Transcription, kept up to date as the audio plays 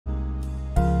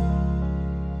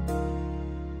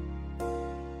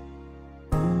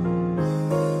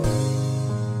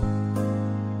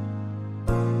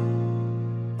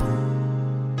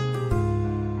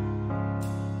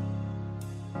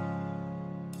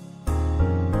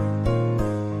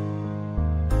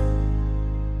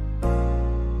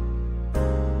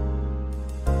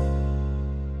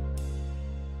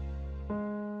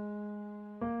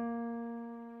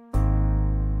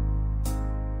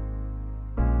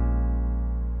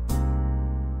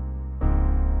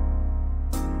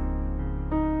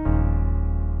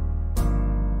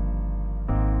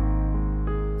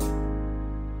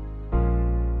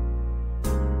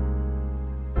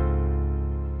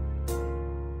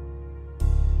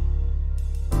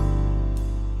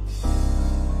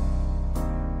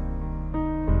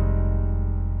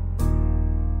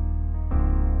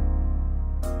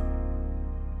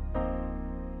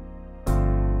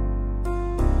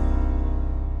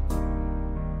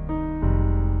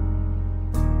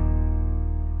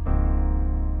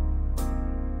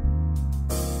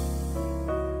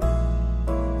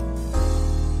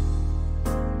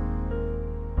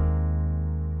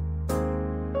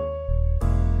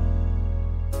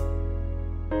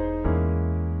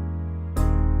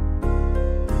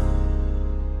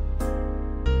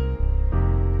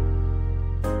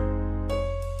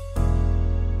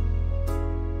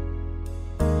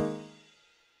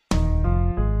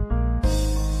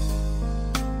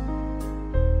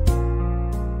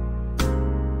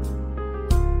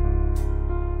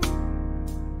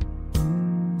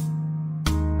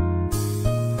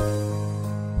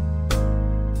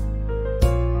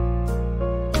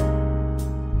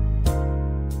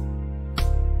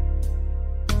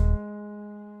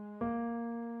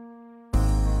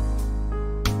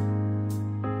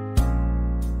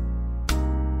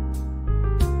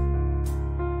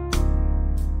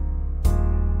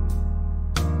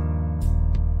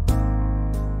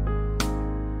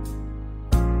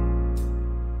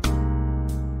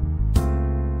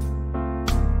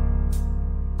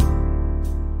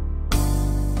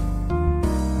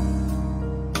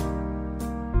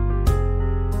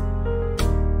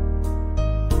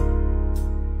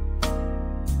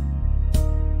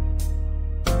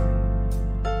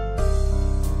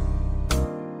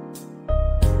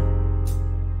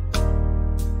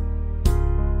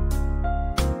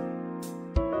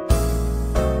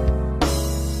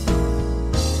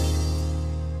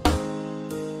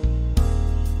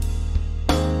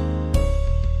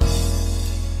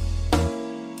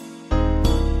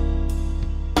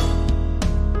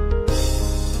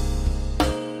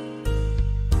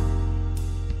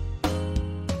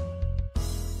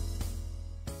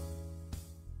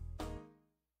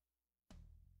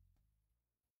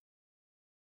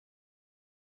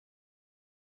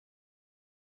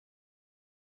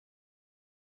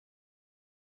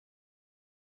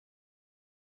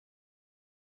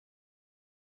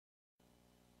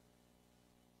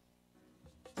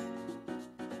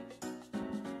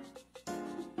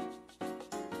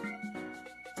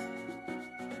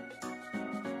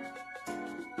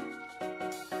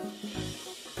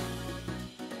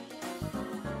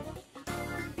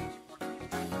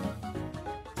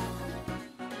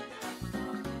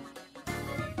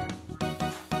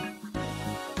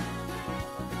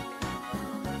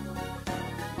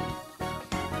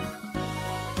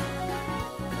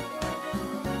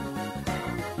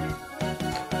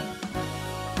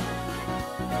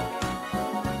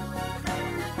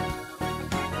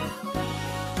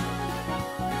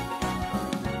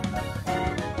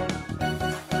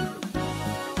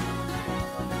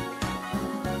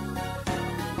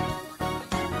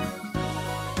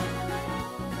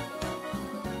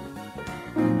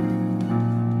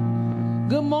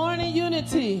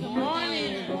community. Good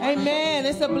morning. Amen.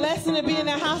 It's a blessing to be in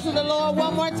the house of the Lord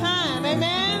one more time.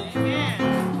 Amen.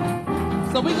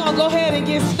 Amen. So we're going to go ahead and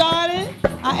get started.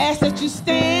 I ask that you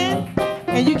stand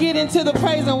and you get into the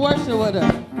praise and worship with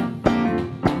us.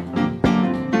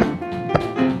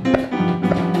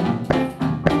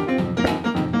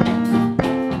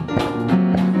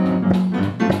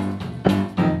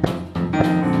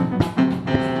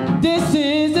 This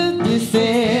is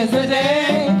the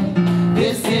day.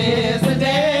 This is the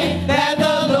day that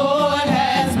the Lord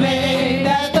has made.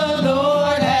 That the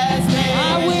Lord has made.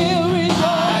 I will rejoice.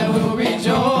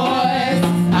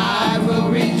 I will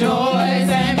rejoice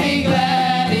and be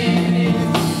glad in it.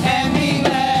 And be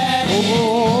glad in it.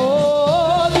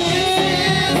 Oh, this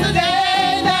is the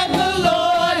day that the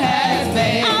Lord has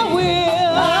made. I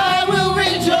will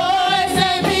rejoice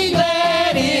and be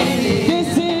glad in it.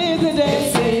 This is the day.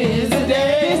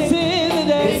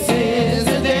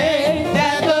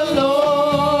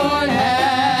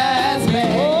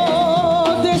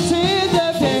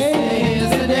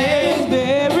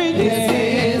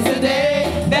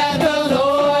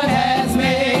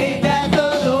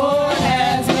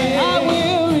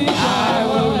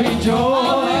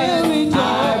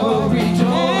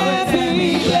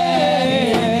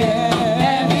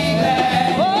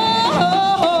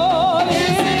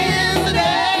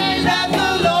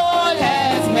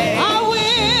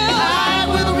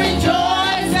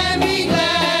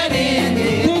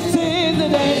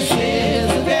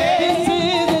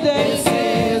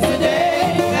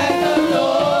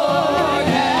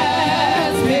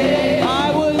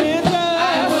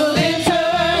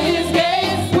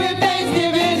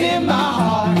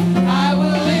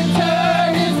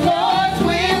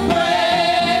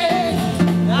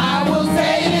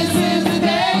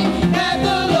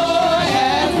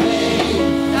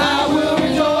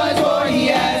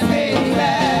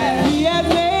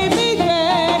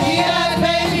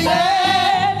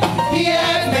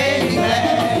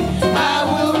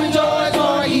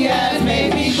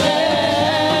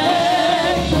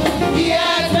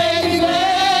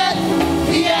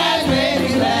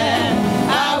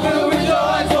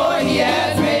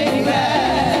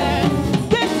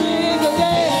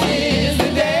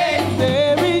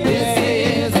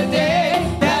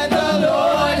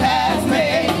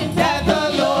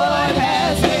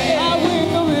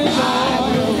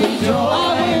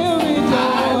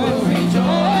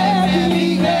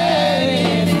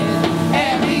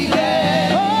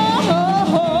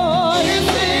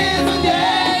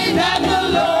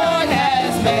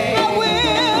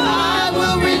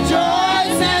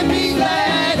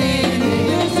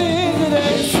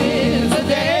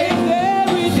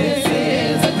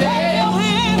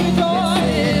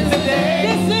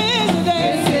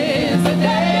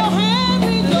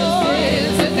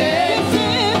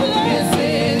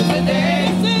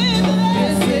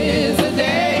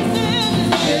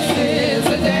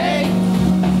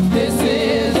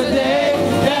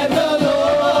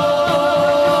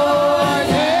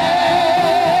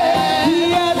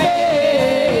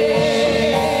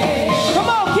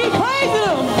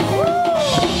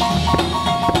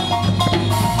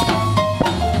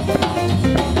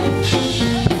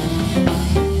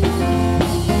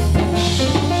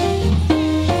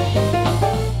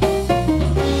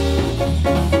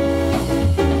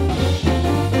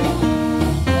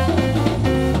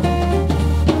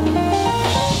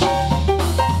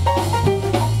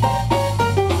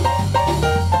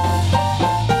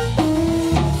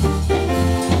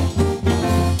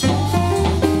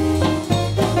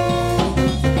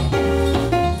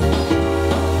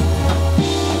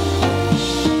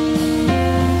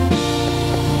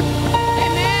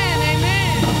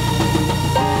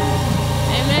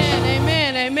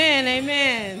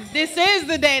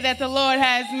 That the Lord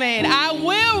has made. I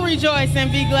will rejoice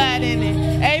and be glad in it.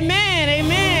 Amen.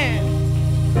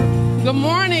 Amen. Good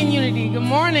morning, Unity. Good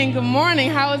morning. Good morning.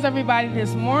 How is everybody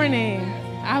this morning?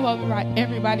 I hope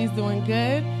everybody's doing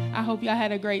good. I hope y'all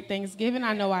had a great Thanksgiving.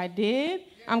 I know I did.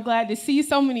 I'm glad to see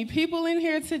so many people in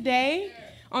here today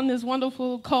on this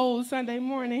wonderful, cold Sunday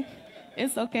morning.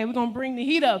 It's okay. We're going to bring the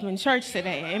heat up in church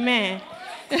today. Amen.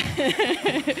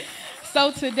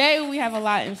 So today we have a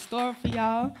lot in store for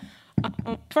y'all.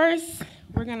 First,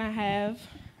 we're going to have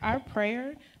our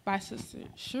prayer by Sister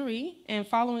Cherie, and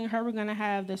following her, we're going to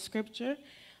have the scripture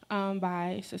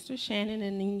by Sister Shannon,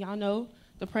 and then y'all know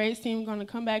the praise team is going to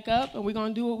come back up, and we're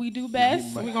going to do what we do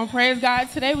best. We're going to praise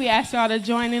God today. We ask y'all to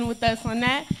join in with us on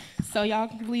that, so y'all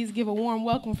can please give a warm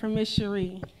welcome for Miss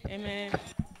Cherie. Amen.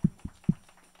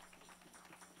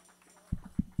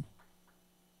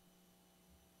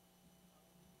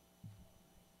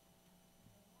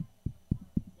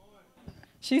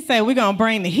 She said we're going to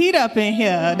bring the heat up in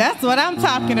here. That's what I'm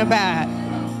talking about.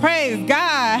 Praise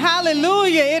God.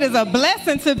 Hallelujah. It is a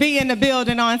blessing to be in the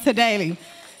building on today.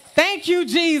 Thank you,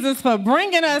 Jesus, for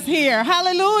bringing us here.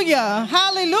 Hallelujah.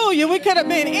 Hallelujah. We could have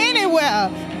been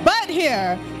anywhere but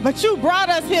here, but you brought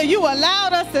us here. You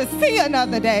allowed us to see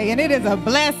another day, and it is a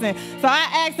blessing. So I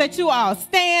ask that you all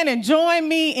stand and join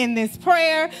me in this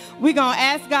prayer. We're going to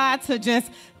ask God to just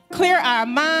clear our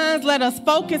minds. Let us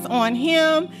focus on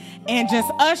him and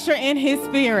just usher in his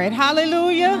spirit.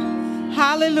 Hallelujah.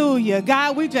 Hallelujah.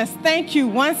 God, we just thank you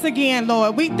once again,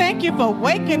 Lord. We thank you for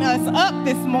waking us up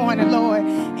this morning, Lord,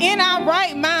 in our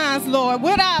right minds, Lord,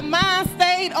 with our minds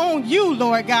stayed on you,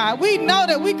 Lord God. We know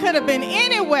that we could have been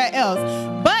anywhere else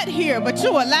but here, but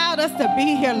you allowed us to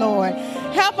be here, Lord.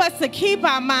 Help us to keep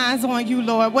our minds on you,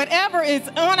 Lord. Whatever is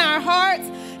on our hearts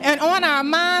and on our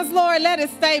minds, Lord, let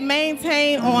it stay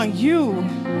maintained on you.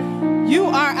 You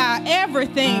are our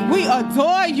everything. We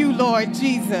adore you, Lord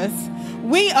Jesus.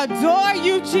 We adore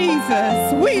you,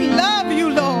 Jesus. We love you,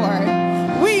 Lord.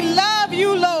 We love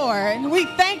you, Lord. We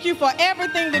thank you for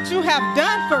everything that you have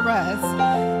done for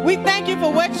us. We thank you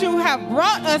for what you have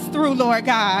brought us through, Lord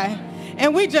God.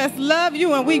 And we just love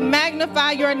you and we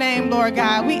magnify your name, Lord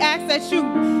God. We ask that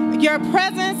your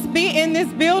presence be in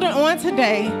this building on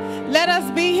today. Let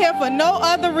us be here for no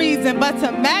other reason but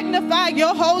to magnify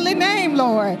your holy name,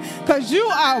 Lord, because you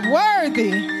are worthy.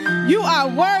 You are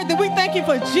worthy. We thank you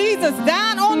for Jesus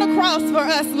dying on the cross for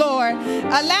us, Lord,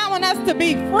 allowing us to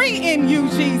be free in you,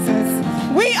 Jesus.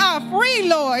 We are free,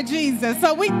 Lord Jesus.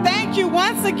 So we thank you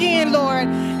once again, Lord,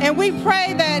 and we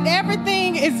pray that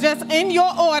everything is just in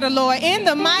your order, Lord, in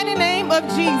the mighty name of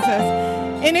Jesus.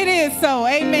 And it is so.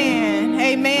 Amen.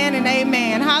 Amen and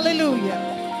amen. Hallelujah.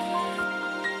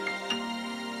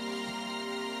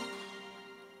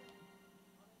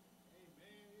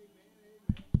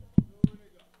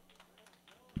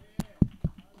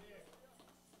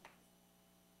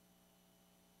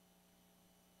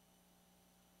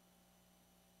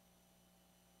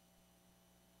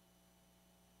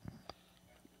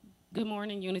 Good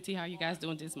morning, Unity. How are you guys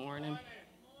doing this morning?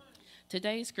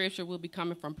 Today's scripture will be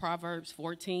coming from Proverbs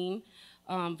 14,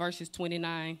 verses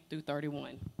 29 through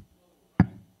 31. Let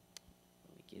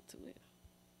me get to it.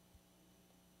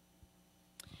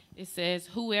 It says,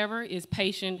 "Whoever is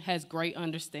patient has great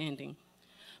understanding,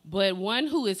 but one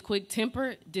who is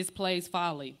quick-tempered displays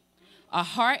folly. A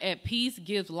heart at peace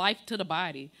gives life to the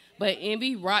body, but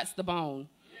envy rots the bone.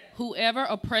 Whoever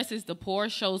oppresses the poor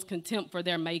shows contempt for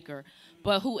their maker,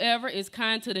 but whoever is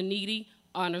kind to the needy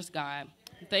honors God."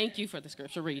 Thank you for the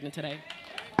scripture reading today.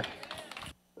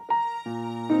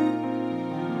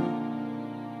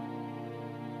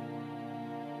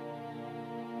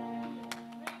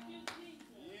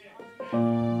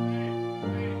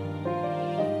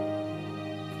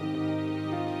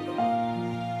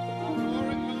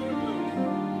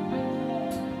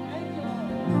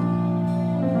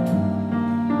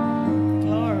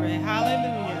 Glory.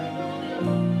 Hallelujah.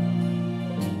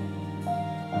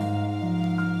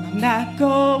 Not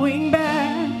going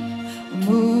back, I'm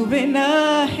moving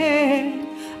ahead.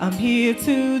 I'm here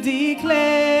to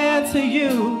declare to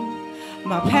you,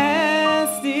 my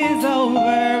past is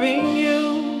over in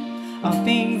you. All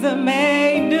things are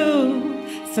made new.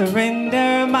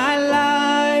 Surrender my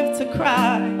life to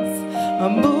Christ.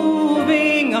 I'm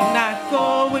moving, I'm not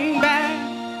going back.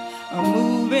 I'm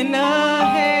moving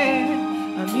ahead.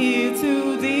 I'm here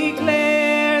to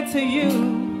declare to you,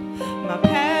 my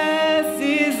past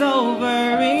is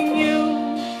over in you.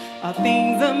 All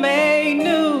things are made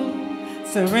new.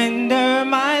 Surrender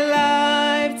my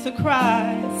life to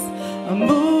Christ. I'm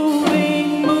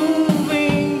moving,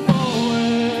 moving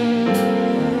forward.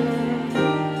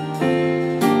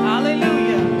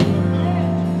 Hallelujah.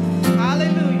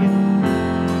 Hallelujah.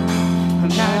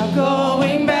 I'm not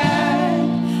going back.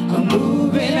 I'm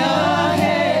moving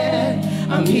ahead.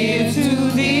 I'm here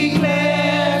to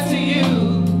declare to you,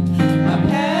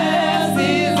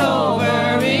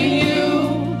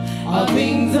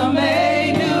 things are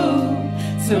made new.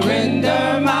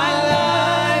 Surrender my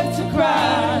life to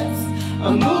Christ.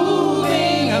 I'm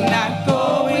moving, I'm not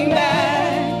going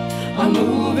back. I'm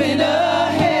moving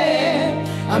ahead.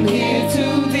 I'm here to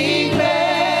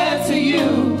declare to you,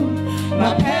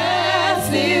 my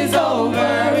past is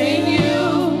over in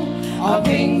you. All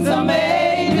things are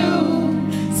made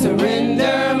new.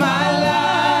 Surrender my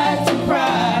life to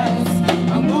Christ.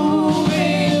 I'm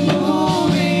moving,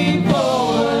 moving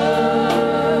forward.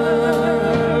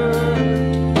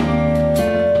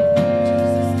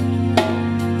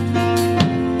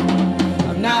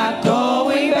 I'm not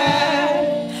going back.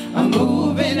 I'm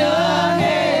moving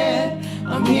ahead.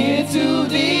 I'm here to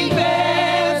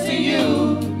declare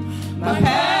My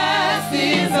past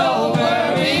is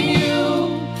over in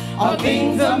you. All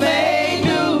things are made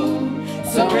new.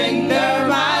 Surrender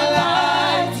my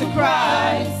life to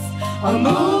Christ. I'm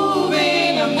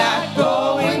moving, I'm not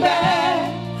going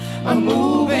back. I'm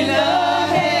moving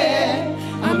ahead.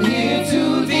 I'm here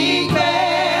to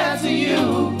declare to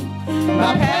you.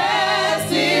 My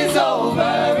past is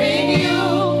over in you.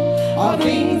 All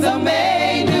things are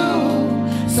made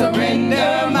new.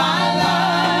 Surrender my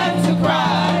life to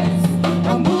Christ.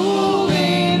 I'm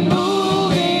moving,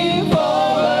 moving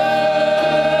forward.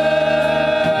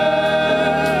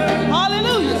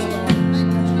 Hallelujah.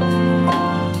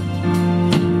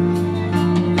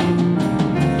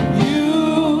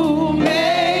 You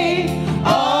made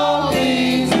all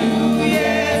things new.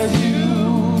 Yes, you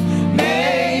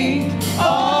made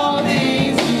all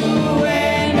things new,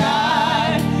 and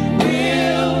I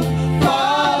will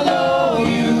follow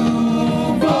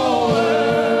you forward.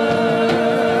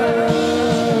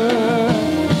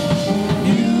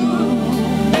 You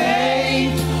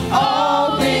made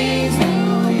all things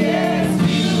new. Yes,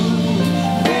 you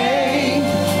made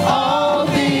all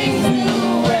things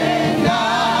new, and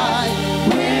I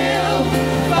will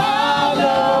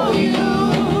follow you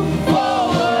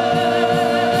forward.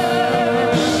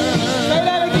 Say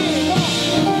that again.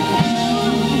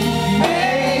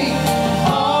 Made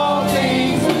all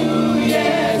things new.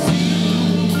 Yes,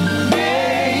 you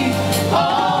made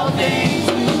all things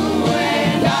new,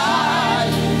 and I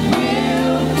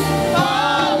will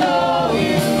follow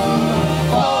you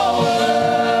forward.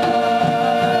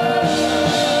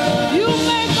 You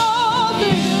make all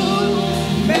things new.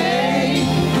 Made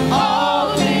all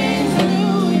things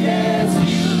new. Yes,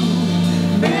 you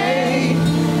made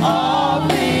all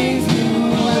things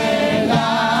new, and I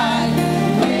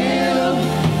will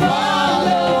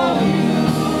follow you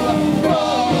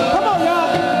forward. Come on,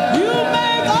 y'all. You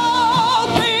make all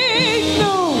things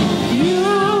new. You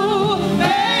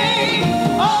made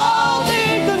all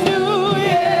things new.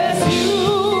 Yes, you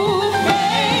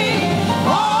made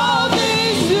all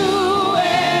things new,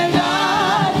 and I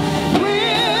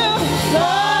will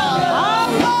follow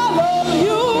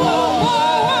you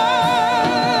forward.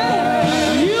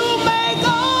 You make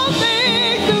all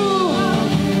things new.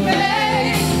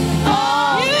 Make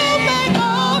all you make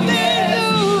all things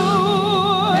new.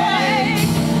 Make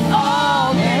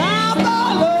all and I'll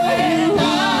follow you.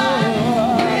 I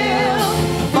will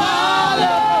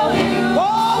follow you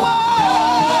forward.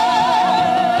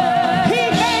 He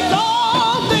makes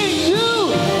all things new.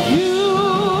 You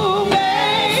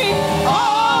make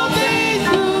all things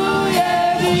new.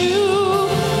 Yes, you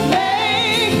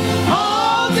make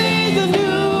all things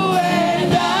new,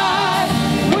 and I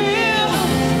will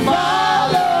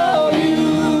follow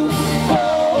you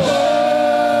forward.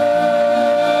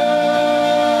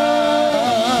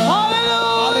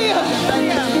 Hallelujah.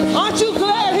 Aren't you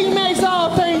glad he makes all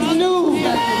things new?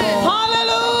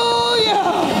 Hallelujah.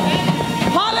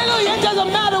 Hallelujah. It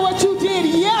doesn't matter what you did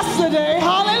yesterday.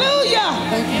 Hallelujah.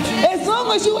 As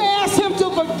long as you ask him to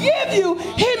forgive you,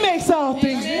 he makes all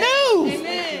things new.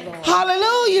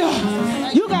 Hallelujah.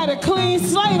 You got a clean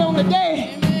slate on the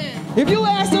day. If you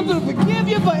ask him to forgive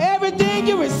you for everything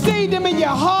you received him in your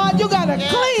heart, you got a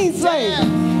clean slate.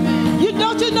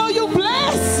 Don't you know you're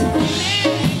blessed?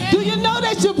 Do you know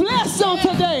that you're blessed on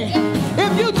today?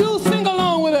 If you do, sing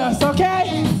along with us,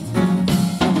 okay?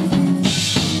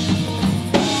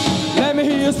 Let me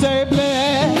hear you say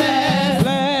blessed, blessed,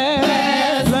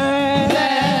 blessed, blessed,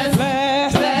 blessed,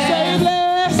 blessed. Say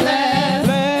blessed, blessed,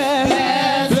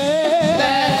 blessed,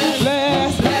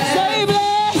 blessed, blessed. Say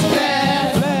blessed,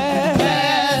 blessed,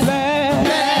 blessed,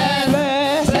 blessed,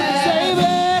 blessed. Say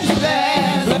blessed,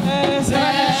 blessed, blessed,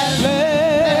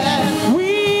 blessed.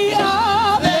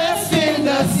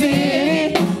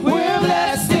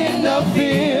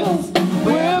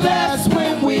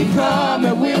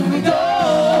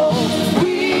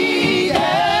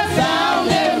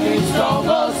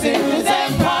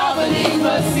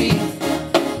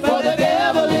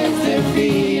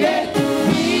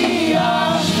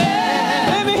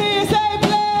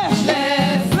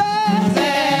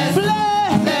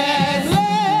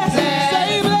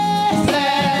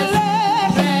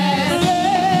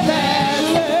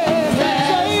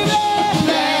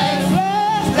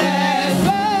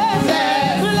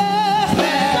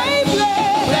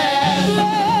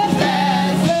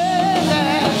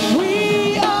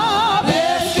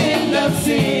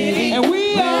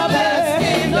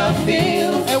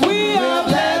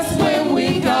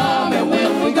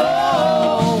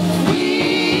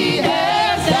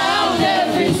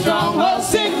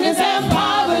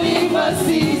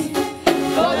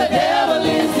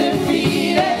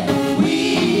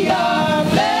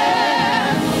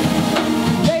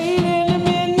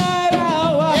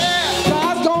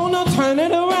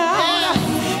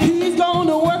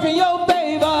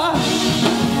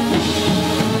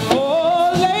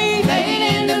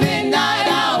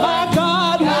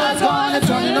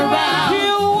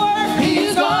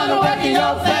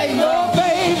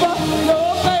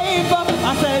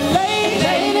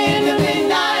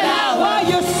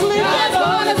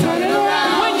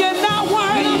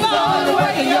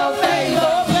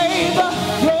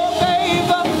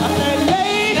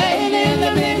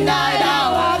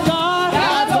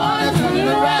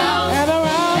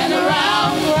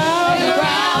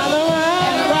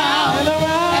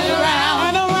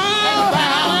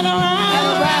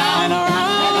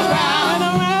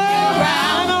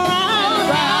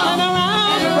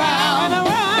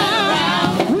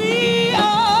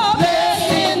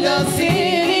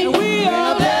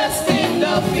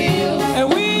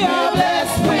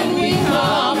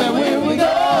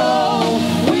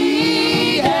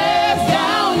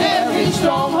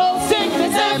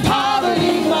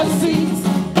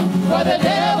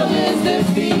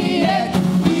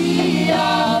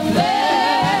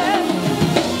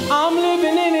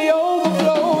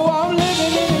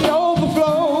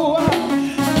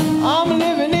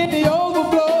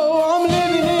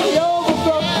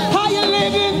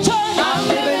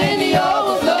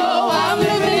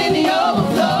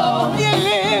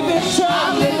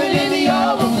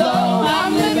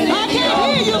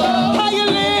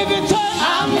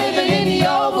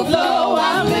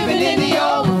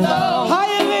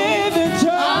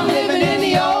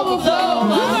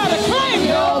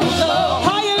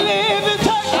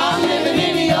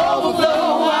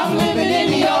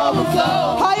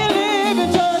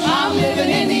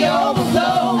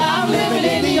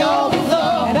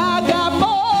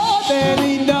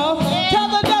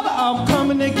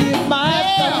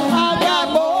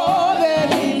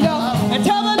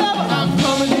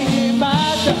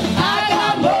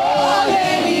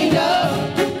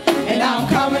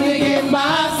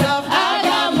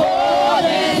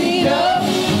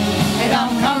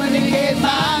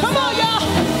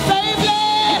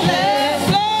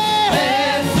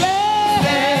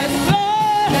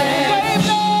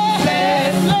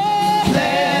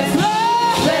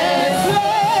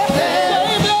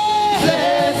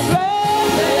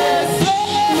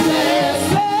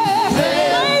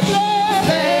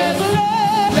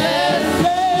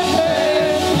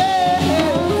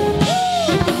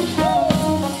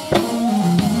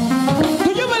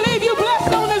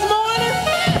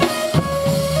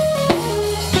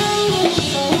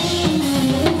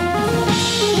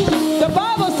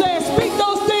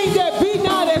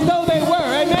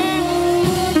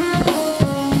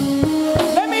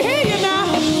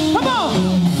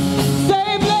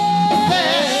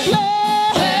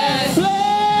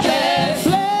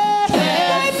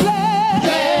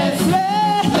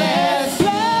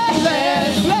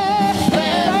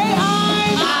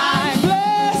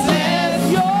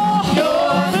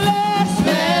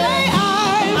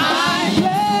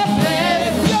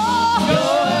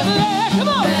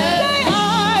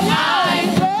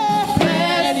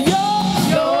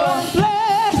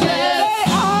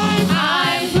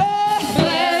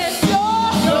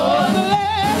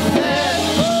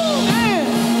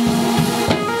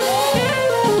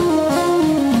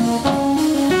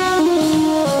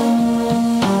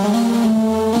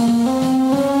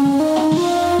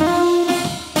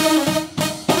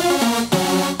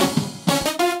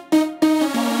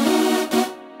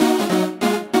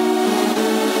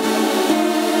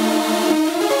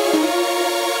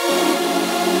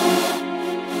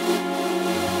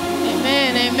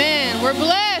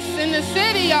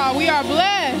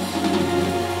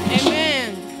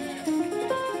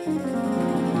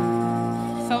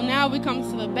 So now we come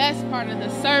to the best part of the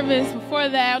service. Before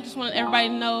that, I just want everybody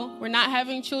to know we're not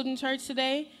having children's church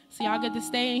today. So y'all get to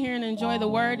stay in here and enjoy the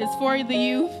word. It's for the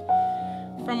youth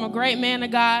from a great man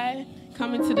of God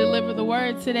coming to deliver the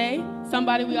word today.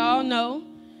 Somebody we all know.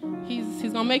 He's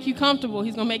going to make you comfortable.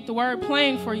 He's going to make the word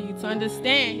plain for you to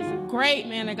understand. He's a great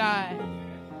man of God.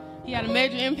 He had a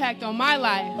major impact on my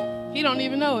life. He don't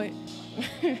even know it.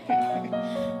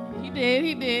 He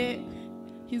did.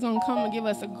 He's going to come and give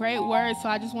us a great word. So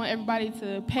I just want everybody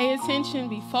to pay attention,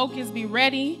 be focused, be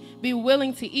ready, be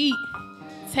willing to eat.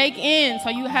 Take in so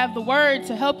you have the word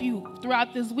to help you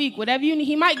throughout this week. Whatever you need,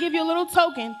 he might give you a little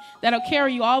token that'll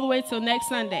carry you all the way till next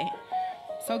Sunday.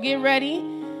 So get ready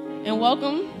and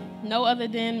welcome no other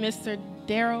than Mr.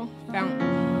 Derryl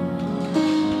Fountain.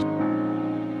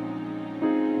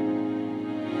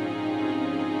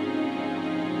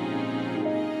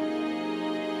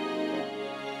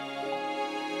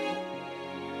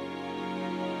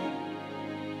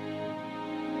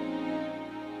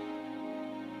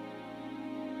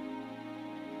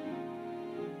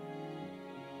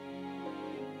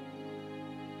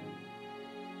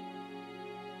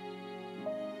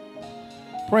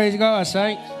 Praise God,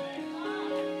 saints.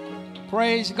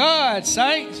 Praise God,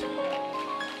 saints.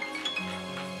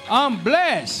 I'm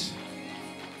blessed.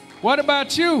 What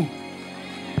about you?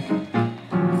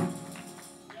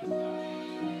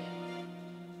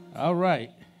 All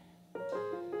right.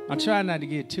 I'm trying not to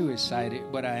get too excited,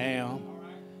 but I am.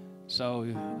 So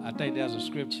I think there's a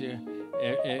scripture.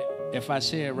 If I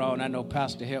say it wrong, I know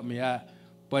Pastor help me out.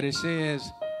 But it says,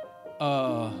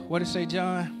 what did it say,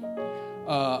 John?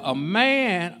 A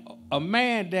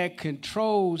man that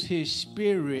controls his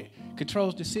spirit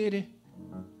controls the city.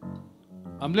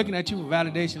 I'm looking at you for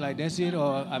validation like that's it,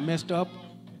 or I messed up.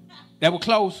 That was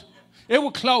close. It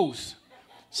was close.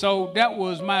 So that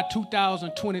was my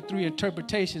 2023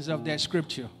 interpretations of that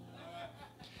scripture.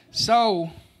 So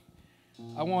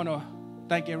I want to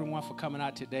thank everyone for coming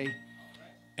out today,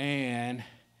 and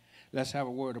let's have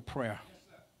a word of prayer.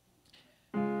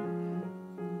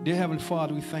 Dear Heavenly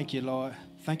Father, we thank you, Lord.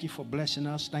 Thank you for blessing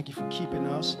us. Thank you for keeping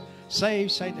us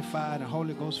saved, sanctified, and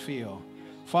Holy Ghost filled.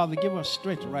 Father, give us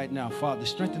strength right now, Father.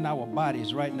 Strengthen our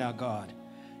bodies right now, God.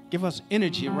 Give us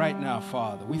energy right now,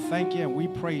 Father. We thank you and we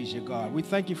praise you, God. We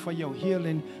thank you for your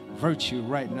healing virtue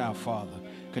right now, Father.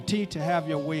 Continue to have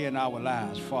your way in our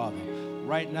lives, Father.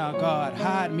 Right now, God,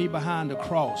 hide me behind the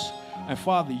cross. And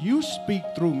Father, you speak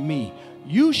through me.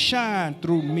 You shine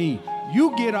through me.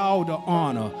 You get all the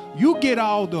honor. You get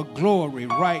all the glory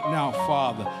right now,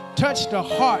 Father. Touch the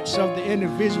hearts of the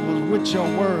individuals with your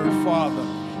word, Father.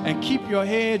 And keep your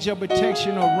hedge of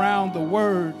protection around the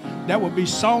word that will be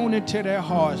sown into their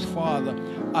hearts, Father.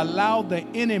 Allow the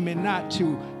enemy not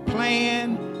to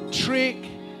plan, trick,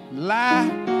 lie,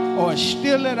 or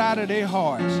steal it out of their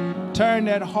hearts. Turn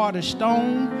that heart of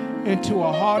stone into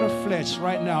a heart of flesh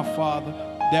right now, Father,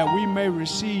 that we may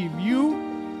receive you,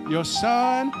 your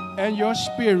Son, and your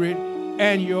Spirit,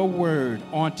 and your word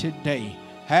on today.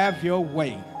 Have your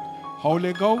way.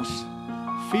 Holy Ghost,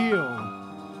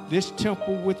 fill this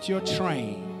temple with your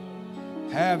train.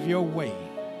 Have your way.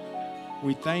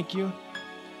 We thank you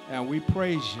and we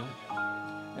praise you.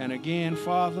 And again,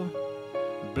 Father,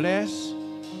 bless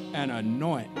and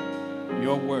anoint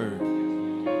your word.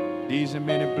 These are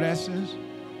many blessings.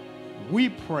 We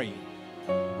pray.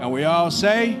 And we all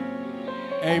say,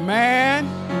 amen,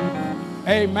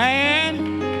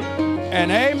 amen,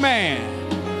 and amen.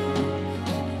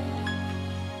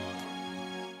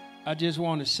 I just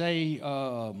want to say,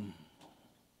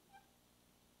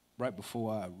 right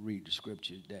before I read the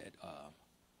scripture, that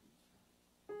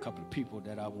a couple of people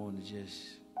that I want to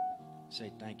just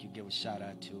say thank you, give a shout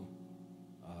out to.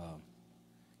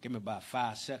 Give me about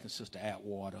 5 seconds, Sister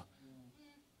Atwater.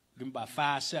 Give me about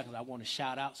 5 seconds. I want to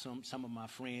shout out some of my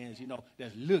friends,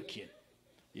 that's looking.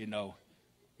 You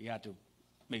have to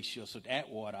make sure Sister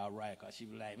Atwater all right, because she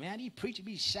was like, man, these preachers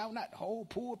be shouting out the whole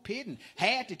pulpit and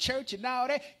had the church and all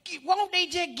that. Won't they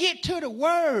just get to the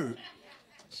word?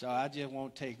 So I just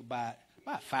want to take about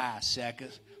 5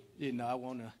 seconds. I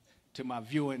want to my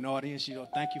viewing audience,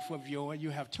 thank you for viewing.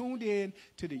 You have tuned in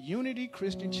to the Unity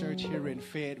Christian Church here in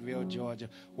Fayetteville, Georgia,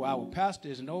 where our pastor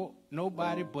is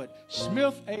nobody but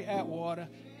Smith A. Atwater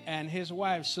and his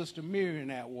wife, Sister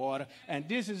Miriam Atwater. And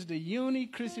this is the Unity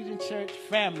Christian Church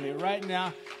family right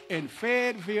now in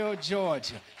Fayetteville,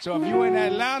 Georgia. So if you're in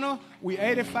Atlanta, we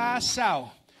 85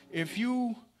 South. If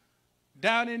you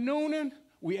down in Noonan,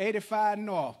 we 85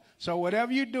 North. So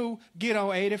whatever you do, get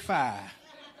on 85.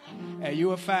 And you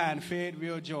will find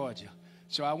Fayetteville, Georgia.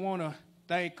 So I want to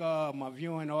thank my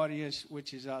viewing audience,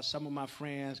 which is some of my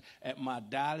friends at my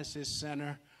dialysis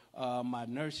center my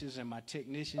nurses and my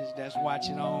technicians that's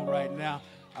watching on right now.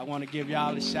 I want to give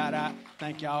y'all a shout out.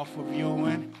 Thank y'all for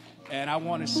viewing. And I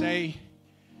want to say,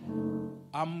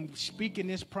 I'm speaking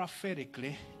this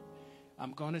prophetically.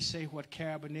 I'm going to say what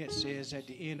Carol Burnett says at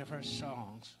the end of her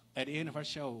songs, at the end of her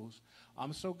shows.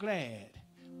 I'm so glad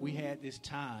we had this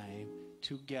time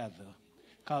together.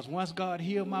 Because once God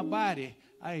healed my body,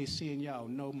 I ain't seeing y'all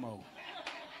no more.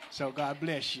 So God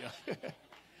bless you.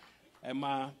 And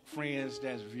my friends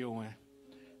that's viewing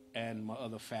and my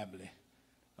other family.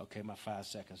 Okay, my 5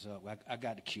 seconds up. I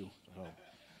got the cue. So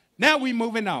now we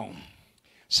moving on.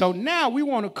 So now we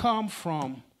want to come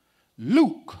from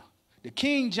Luke, the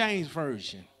King James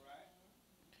Version.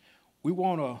 We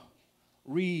want to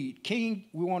read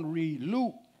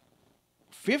Luke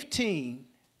 15.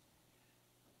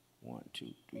 1, 2,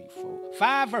 3, 4,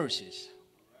 5 verses.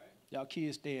 Y'all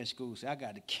kids stay in school. So I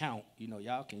got to count. You know,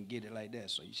 y'all can get it like that.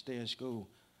 So you stay in school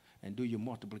and do your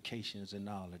multiplications and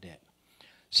all of that.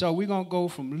 So we're going to go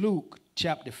from Luke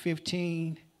chapter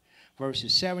 15,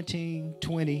 verses 17,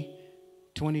 20,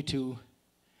 22,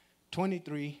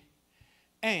 23,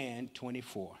 and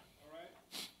 24. All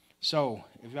right. So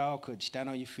if y'all could stand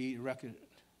on your feet, record.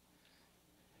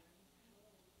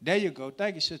 There you go.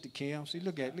 Thank you, Sister Kim. See,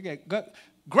 look at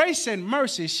grace and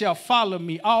mercy shall follow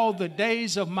me all the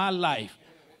days of my life.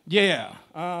 Yeah.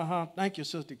 Thank you,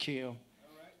 Sister Kim. All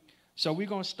right. So we're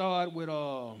going to start with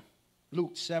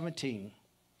Luke 17.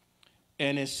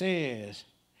 And it says,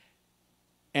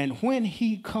 and when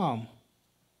he come,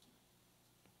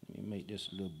 let me make this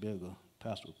a little bigger.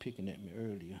 Pastor was picking at me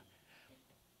earlier.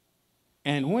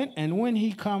 And when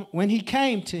he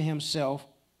came to himself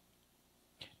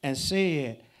and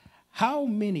said, how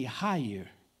many hired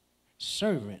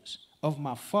servants of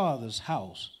my father's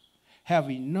house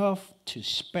have enough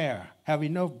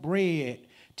bread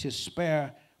to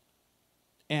spare,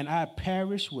 and I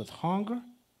perish with hunger?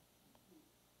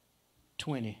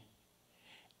 20.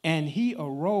 And he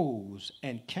arose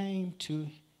and came to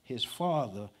his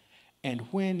father, and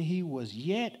when he was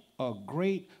yet a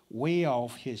great way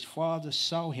off, his father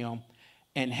saw him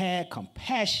and had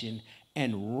compassion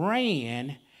and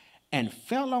ran and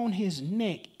fell on his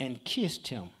neck and kissed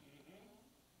him.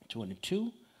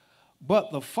 22.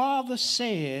 But the father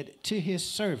said to his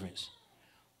servants,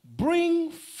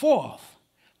 bring forth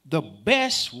the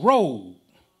best robe,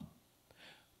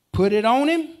 put it on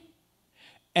him,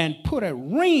 and put a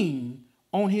ring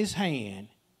on his hand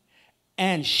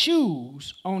and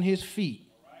shoes on his feet,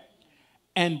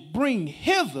 and bring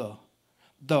hither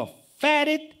the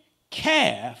fatted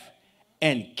calf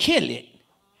and kill it,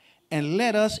 and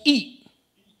let us eat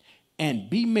and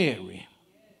be merry.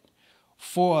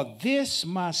 For this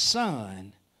my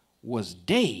son was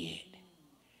dead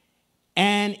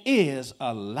and is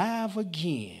alive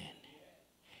again.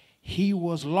 He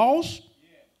was lost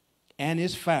and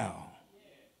is found.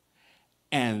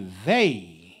 And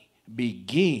they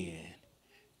began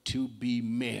to be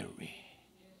merry.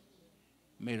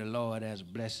 May the Lord add a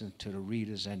blessing to the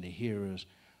readers and the hearers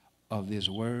of this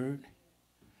word.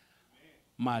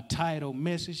 My title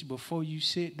message before you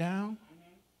sit down,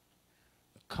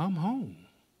 come home.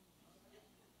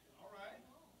 All right.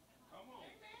 Come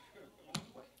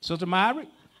on. Sister Myrick,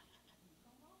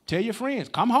 tell your friends,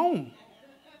 come home.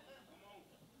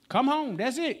 Come home.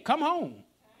 That's it. Come home.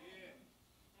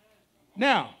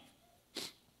 Now,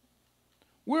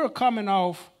 we're coming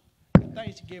off the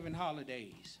Thanksgiving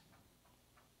holidays.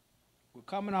 We're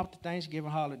coming off the Thanksgiving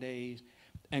holidays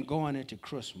and going into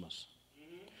Christmas,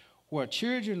 where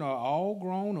children are all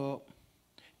grown up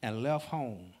and left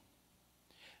home.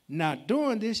 Now,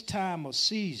 during this time of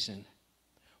season,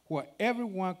 where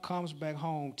everyone comes back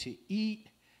home to eat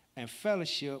and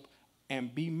fellowship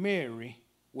and be merry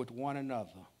with one another,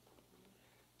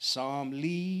 some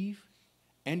leave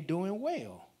and doing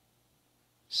well,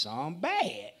 some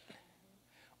bad.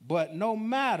 But no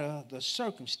matter the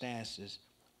circumstances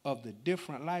of the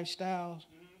different lifestyles,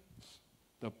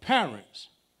 the parents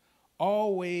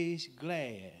always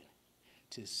glad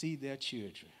to see their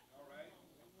children. All right.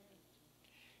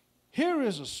 Here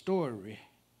is a story.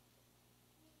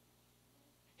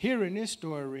 Here in this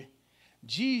story,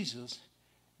 Jesus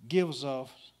gives us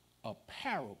a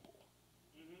parable.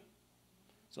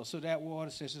 So that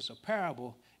water, since it's a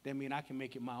parable, that means I can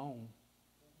make it my own.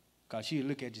 Because she'll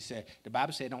look at you and say, the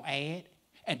Bible said don't add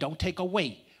and don't take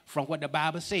away from what the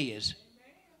Bible says.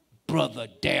 Brother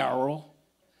Derryl.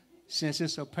 Since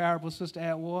it's a parable, Sister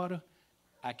Atwater,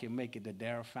 I can make it the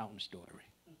Derryl Fountain story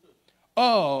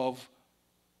of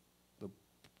the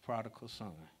prodigal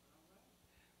son.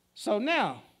 So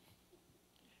now,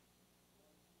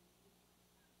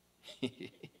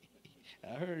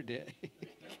 I heard that.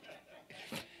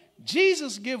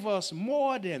 Jesus gives us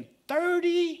more than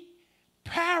 30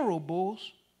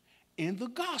 parables in the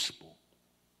gospel.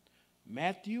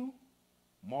 Matthew,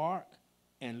 Mark,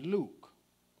 and Luke.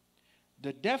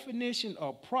 The definition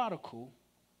of prodigal,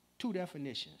 two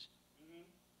definitions.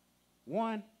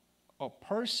 One, a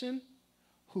person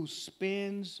who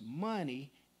spends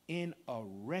money in a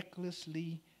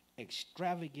recklessly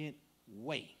extravagant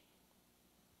way.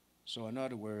 So in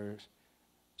other words,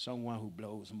 someone who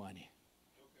blows money.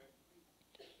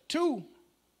 Okay. Two,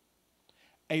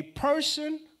 a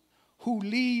person who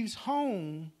leaves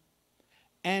home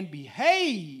and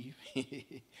behave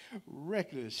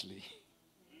recklessly,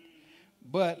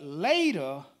 but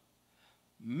later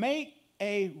make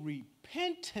a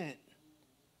repentant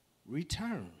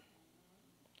return.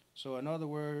 So in other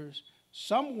words,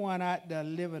 someone out there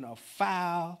living a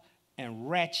foul and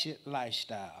ratchet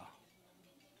lifestyle,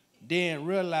 then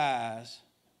realize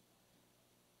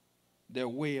their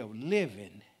way of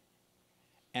living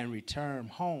and return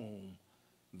home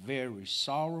very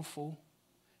sorrowful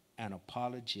and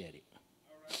apologetic.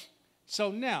 Right.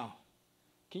 So now,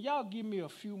 can y'all give me a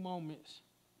few moments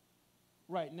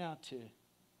right now to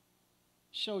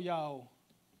show y'all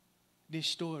this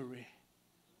story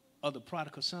of the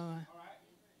prodigal son?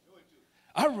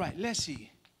 All right, let's see.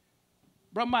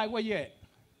 Brother Mike, where you at?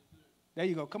 There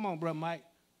you go. Come on, Brother Mike.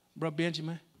 Brother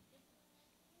Benjamin.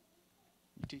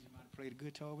 You teach him how to play the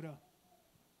guitar over there?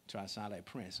 Try to sound like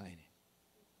Prince, ain't he?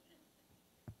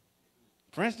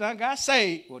 Prince done got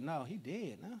saved. Well, no, he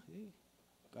dead. No,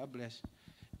 God bless.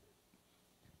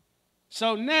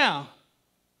 So now,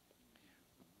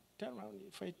 turn around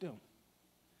and face them.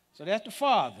 So that's the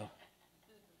father.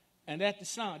 And that's the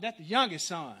son. That's the youngest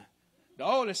son. The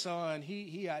oldest son,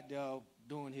 he out there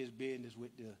doing his business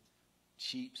with the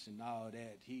sheeps and all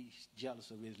that. He's jealous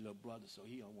of his little brother, so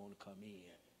he don't want to come in.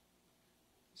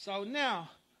 So now,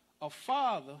 a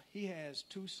father, he has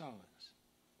two sons.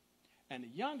 And the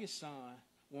youngest son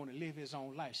want to live his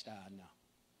own lifestyle now.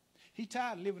 He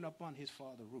tired of living up on his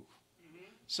father's roof. Mm-hmm.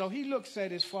 So he looks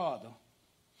at his father,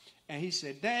 and he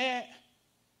said, Dad,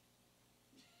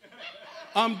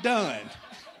 I'm done.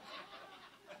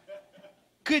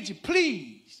 Could you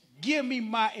please give me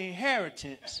my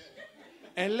inheritance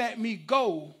and let me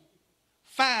go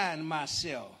find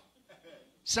myself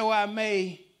so I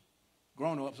may,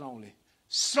 grown-ups only,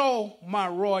 sow my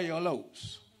royal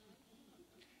oats?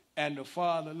 And the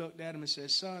father looked at him and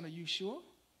said, Son, are you sure?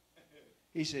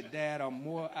 He said, Dad,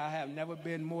 I have never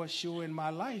been more sure in my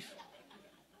life.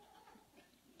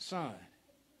 Son,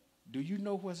 do you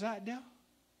know what's out there?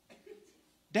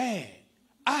 Dad,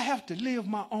 I have to live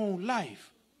my own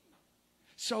life.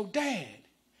 So, Dad,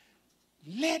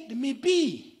 let me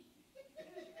be.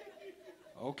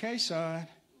 Okay, son.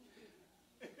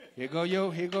 Here go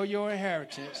your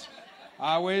inheritance.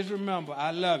 Always remember,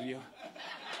 I love you.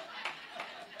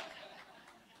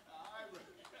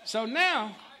 So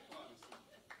now,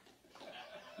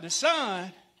 the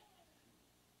son,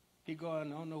 he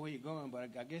going, I don't know where he's going, but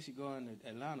I guess he's going to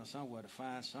Atlanta somewhere to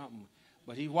find something.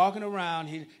 But he's walking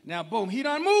around. Now, boom, he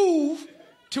done moved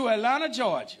to Atlanta,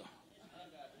 Georgia.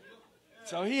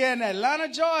 So he in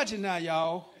Atlanta, Georgia now,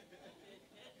 y'all.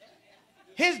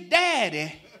 His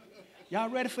daddy, y'all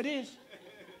ready for this?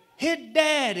 His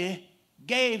daddy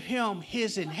gave him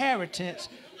his inheritance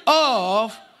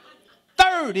of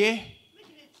 $30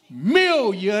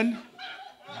 million.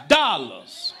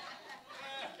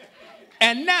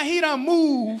 And now he done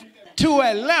moved to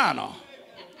Atlanta.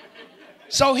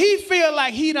 So he feel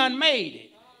like he done made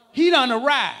it. He done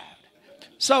arrived.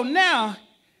 So now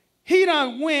he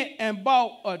done went and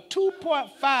bought a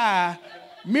 $2.5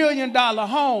 million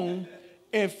home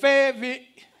in Fayetteville,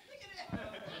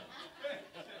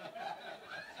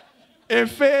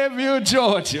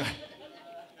 Georgia.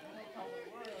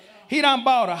 He done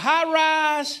bought a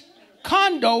high-rise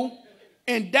condo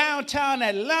in downtown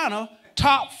Atlanta,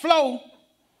 top floor,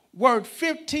 worth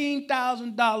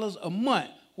 $15,000 a month,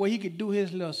 where he could do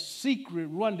his little secret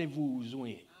rendezvous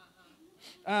with.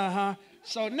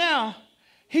 So now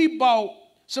he bought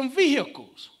some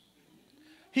vehicles.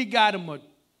 He got him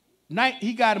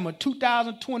a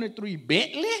 2023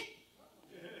 Bentley.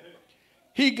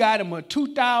 He got him a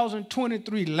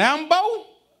 2023 Lambo.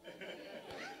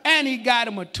 And he got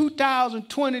him a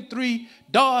 2023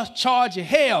 Dodge Charger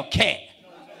Hellcat.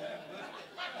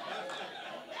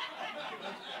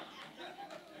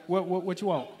 What you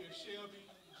want?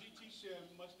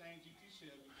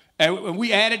 And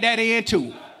we added that in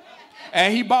too.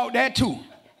 And he bought that too.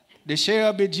 The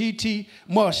Shelby GT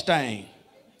Mustang.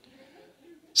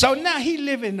 So now he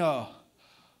living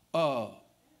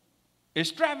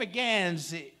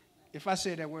extravaganza if I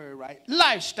say that word right,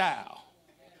 lifestyle.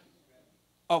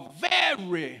 A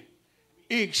very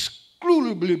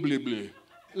exclusively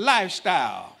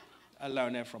lifestyle. I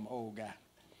learned that from an old guy.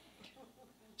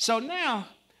 So now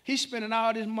he's spending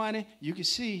all this money, you can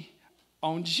see,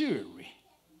 on jewelry.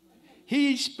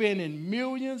 He's spending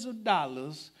millions of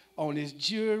dollars on his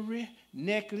jewelry,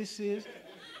 necklaces,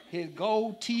 his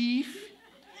gold teeth,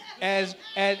 as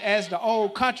the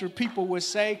old country people would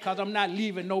say, because I'm not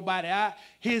leaving nobody out,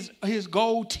 his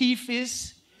gold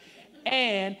teeth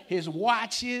and his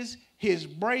watches, his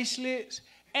bracelets,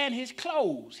 and his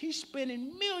clothes. He's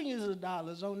spending millions of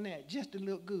dollars on that just to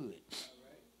look good.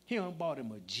 He done bought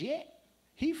him a jet.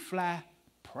 He fly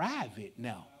private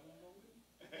now.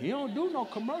 He don't do no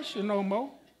commercial no more.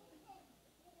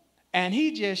 And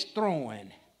he just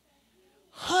throwing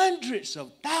hundreds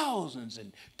of thousands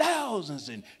and thousands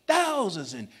and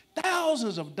thousands and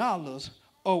thousands of dollars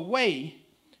away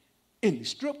in the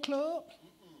strip club,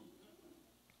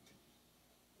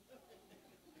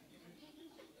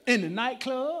 in the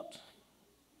nightclubs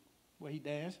where he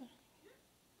dancing,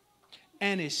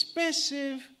 and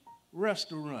expensive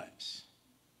restaurants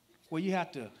where you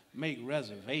have to make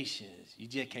reservations. You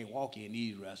just can't walk in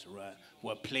these restaurants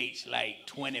where plates like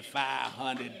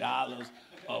 $2,500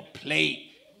 a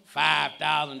plate,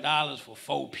 $5,000 for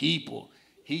 4 people.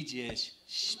 He just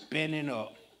spinning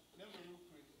up.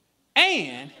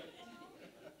 And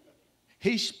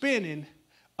he's spending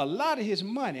a lot of his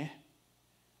money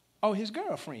on his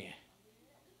girlfriend.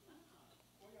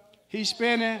 He's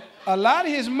spending a lot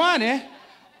of his money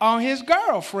on his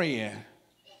girlfriend.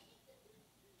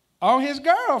 On his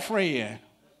girlfriend.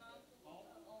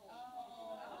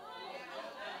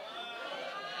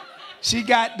 She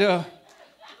got the,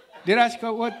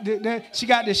 she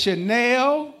got the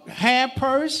Chanel hand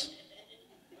purse.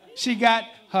 She got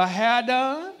her hair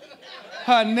done,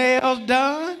 her nails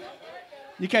done.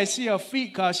 You can't see her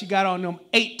feet because she got on them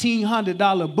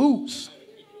 $1,800 boots.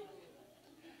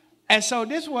 And so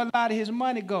this is where a lot of his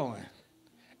money going.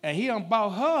 And he done bought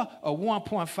her a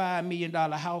 $1.5 million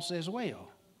house as well.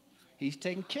 He's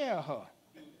taking care of her.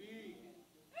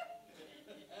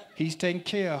 He's taking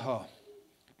care of her.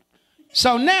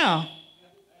 So now,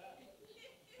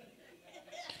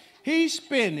 he's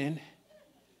spending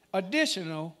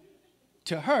additional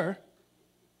to her,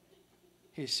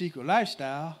 his secret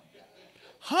lifestyle,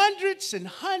 hundreds and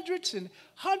hundreds and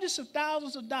hundreds of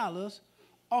thousands of dollars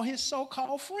on his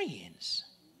so-called friends.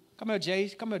 Come here,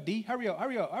 Jace. Come here, D. Hurry up,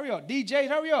 hurry up, hurry up. DJ,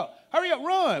 hurry up. Hurry up,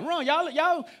 run.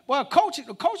 Y'all, well,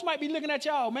 the coach might be looking at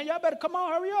y'all, man. Y'all better come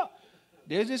on, hurry up.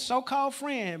 There's this so-called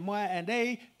friend, boy, and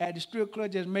they at the strip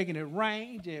club just making it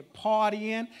rain, just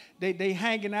partying. They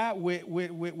hanging out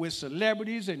with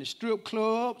celebrities in the strip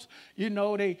clubs. You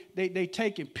know, they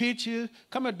taking pictures.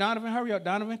 Come here, Donovan, hurry up,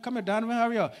 Donovan. Come here, Donovan,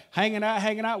 hurry up. Hanging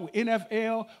out with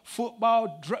NFL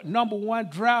football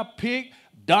 #1 draft pick,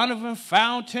 Donovan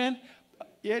Fountain.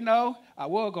 You know, I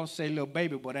was gonna say little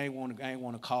baby, but I ain't want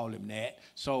to call him that.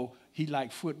 So he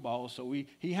like football, so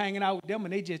he hanging out with them,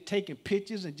 and they just taking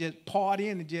pictures and just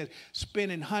partying and just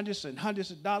spending hundreds and hundreds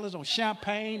of dollars on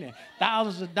champagne and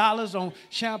thousands of dollars on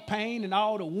champagne, and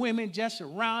all the women just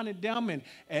surrounding them,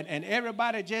 and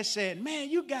everybody just said, man,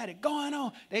 you got it going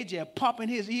on. They just pumping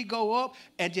his ego up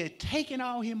and just taking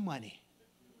all his money.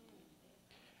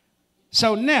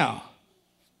 So now,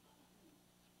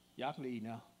 y'all can leave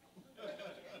now.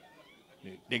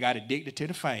 They got addicted to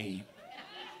the fame.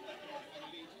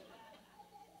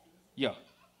 Yeah.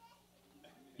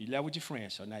 You left with your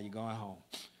friends, so now you're going home.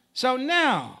 So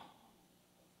now,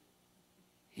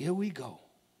 here we go.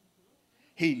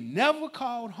 He never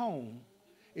called home.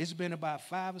 It's been about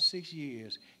 5 or 6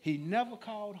 years. He never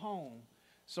called home.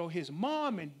 So his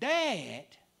mom and dad,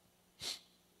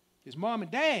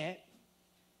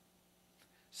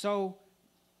 so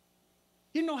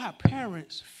you know how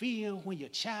parents feel when your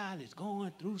child is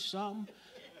going through something?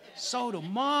 So the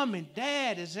mom and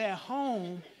dad is at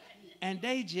home, and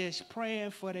they just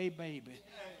praying for their baby.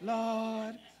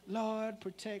 Lord,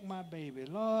 protect my baby.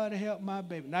 Lord, help my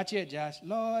baby. Not yet, Josh.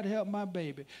 Lord, help my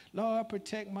baby. Lord,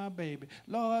 protect my baby.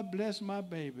 Lord, bless my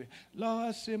baby.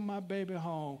 Lord, send my baby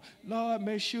home. Lord,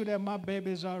 make sure that my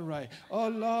baby is all right. Oh,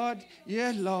 Lord,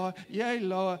 yeah, Lord, yeah,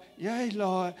 Lord, yeah,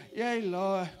 Lord, yeah,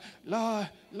 Lord,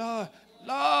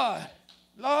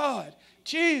 Lord,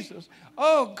 Jesus,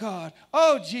 oh, God,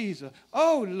 oh, Jesus,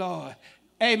 oh, Lord,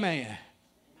 amen.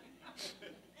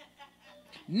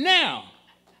 Now,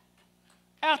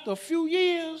 after a few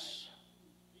years,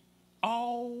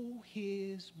 all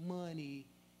his money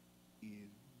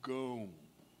is gone.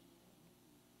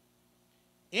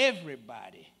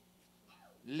 Everybody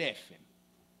left him.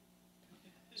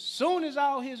 Soon as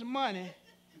all his money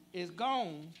is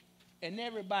gone and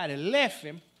everybody left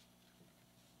him,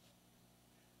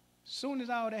 soon as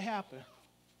all that happened,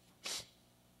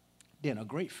 then a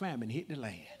great famine hit the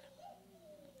land.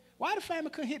 Why the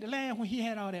famine couldn't hit the land when he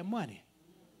had all that money?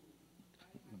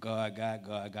 God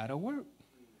got to work.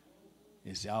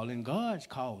 It's all in God's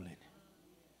calling.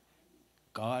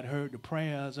 God heard the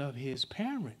prayers of his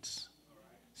parents.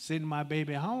 Send my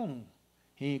baby home.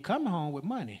 He ain't coming home with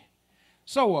money.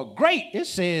 So it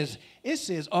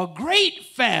says a great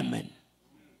famine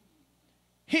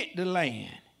hit the land.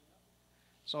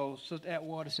 So Sister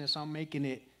Atwater, since I'm making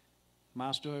it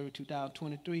my story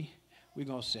 2023, we're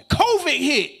going to say COVID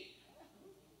hit.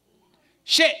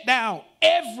 Shut down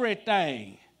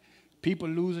everything. People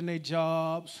losing their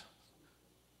jobs.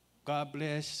 God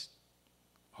bless.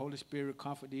 Holy Spirit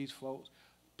comfort these folks.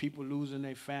 People losing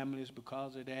their families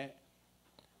because of that.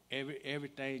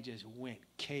 Everything just went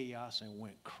chaos and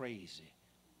went crazy.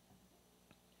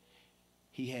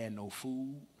 He had no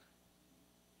food.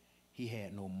 He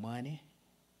had no money.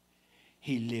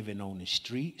 He living on the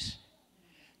streets.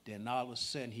 Then all of a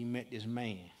sudden he met this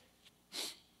man.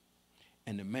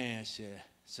 And the man said,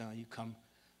 son, you come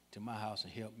to my house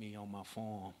and help me on my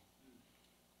farm.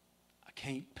 I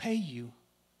can't pay you,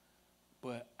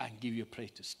 but I can give you a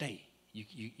place to stay. You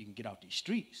can get off these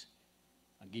streets.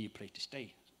 I'll give you a place to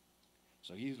stay.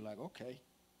 So he was like, okay.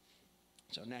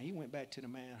 So now he went back to the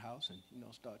man's house and,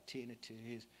 started tending to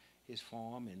his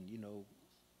farm and,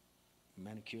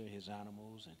 manicure his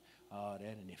animals and all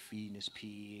that, and then feeding his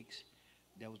pigs.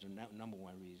 That was the number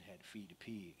one reason he had to feed the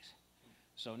pigs.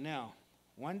 So now,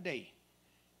 one day,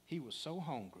 he was so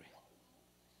hungry,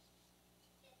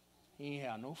 he ain't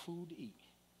had no food to eat.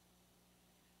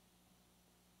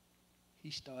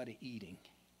 He started eating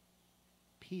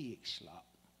pig slop.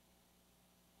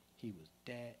 He was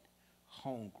that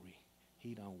hungry.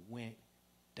 He done went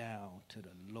down to the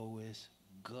lowest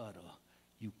gutter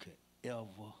you could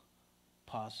ever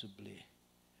possibly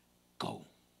go.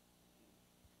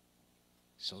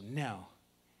 So now,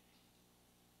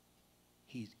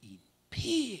 he's eating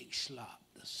pig slop,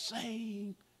 the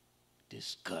same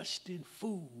disgusting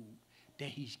food that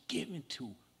he's giving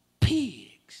to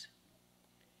pigs.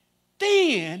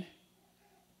 Then,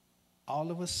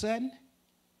 all of a sudden,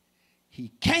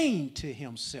 he came to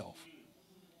himself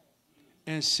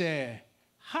and said,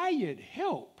 hired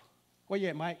help. Where you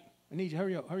at, Mike? I need you.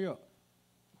 Hurry up. Where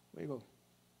you go?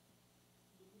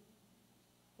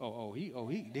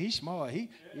 He's smart.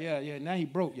 Yeah, now he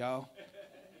broke, y'all.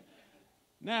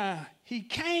 Now, he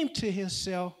came to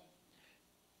himself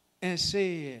and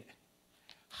said,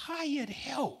 hired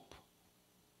help.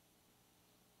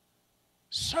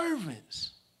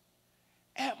 Servants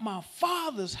at my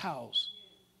father's house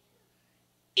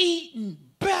eating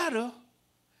better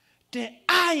than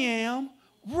I am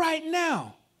right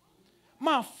now.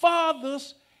 My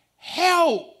father's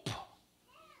help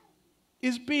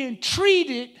is being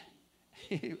treated.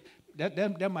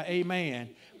 That's my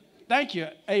amen. Thank you,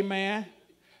 amen.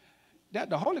 That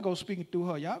the Holy Ghost speaking through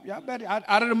her. Y'all better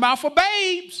out of the mouth of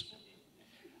babes.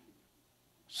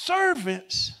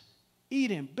 Servants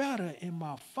eating better in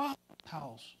my father's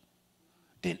house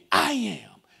than I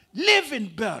am.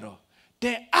 Living better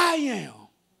than I am.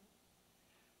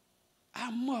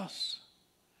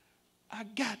 I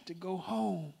got to go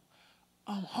home.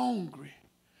 I'm hungry.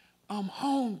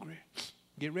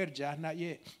 Get ready, Josh, not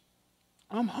yet.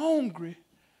 I'm hungry.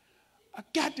 I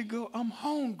got to go. I'm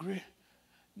hungry.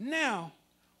 Now,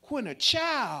 when a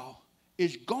child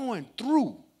is going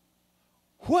through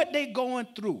what they going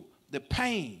through, the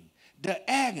pain, the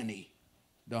agony,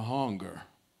 the hunger,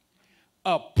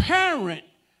 a parent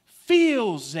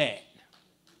feels that.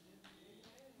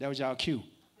 That was y'all cue.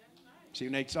 See,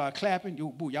 when they start clapping,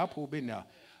 y'all pulled in now.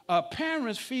 A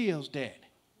parent feels that.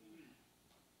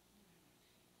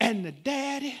 And the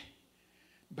daddy,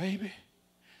 baby,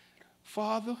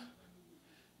 Father,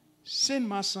 send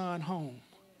my son home.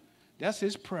 That's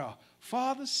his prayer.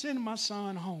 Father, send my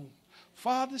son home.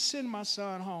 Father, send my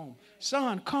son home.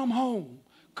 Son, come home.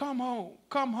 Come home.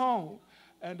 Come home.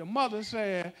 And the mother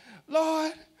said,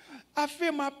 Lord, I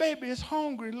feel my baby is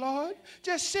hungry, Lord.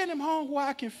 Just send him home where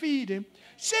I can feed him.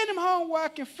 Send him home where I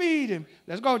can feed him.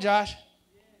 Let's go, Josh.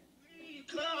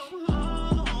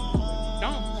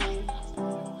 Don't.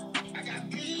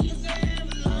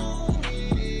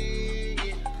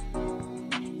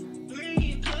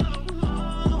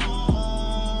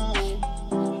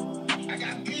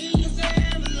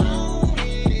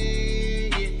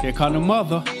 Here come the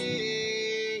mother.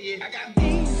 I got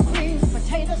beans, greens,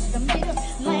 potatoes, tomatoes,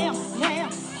 lamb,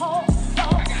 pork,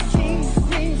 cheese,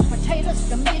 greens, potatoes,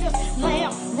 tomatoes,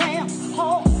 lamb,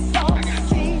 pork.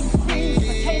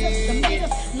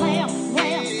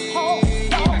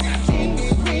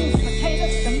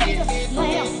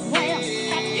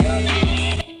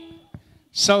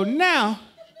 So now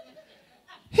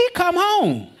he come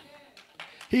home.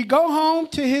 He go home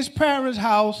to his parents'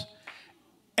 house,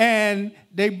 and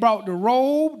they brought the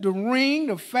robe, the ring,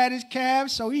 the fattest calf,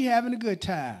 so he having a good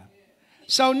time.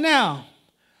 So now,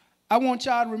 I want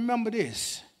y'all to remember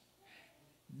this,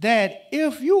 that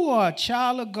if you are a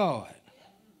child of God,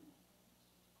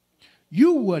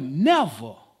 you will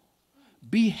never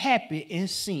be happy in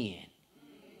sin.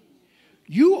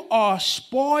 You are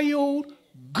spoiled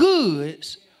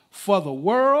goods for the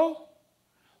world,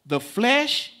 the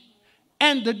flesh,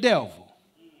 and the devil.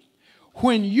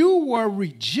 When you were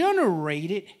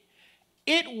regenerated,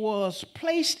 it was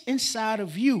placed inside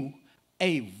of you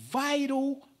a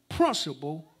vital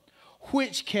principle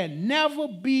which can never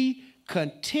be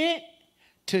content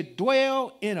to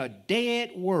dwell in a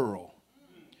dead world.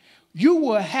 You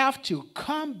will have to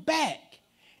come back,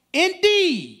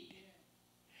 indeed,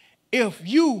 if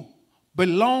you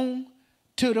belong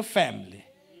to the family.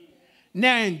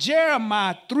 Now in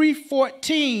Jeremiah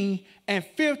 3:14 and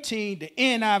 15, the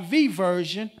NIV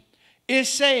version, it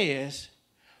says,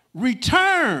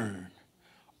 "Return,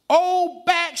 O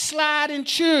backsliding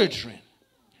children,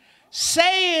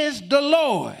 says the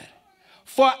Lord,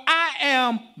 for I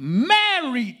am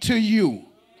married to you.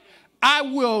 I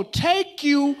will take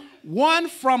you, one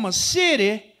from a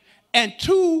city and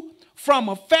two from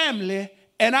a family,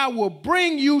 and I will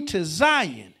bring you to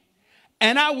Zion,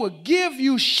 and I will give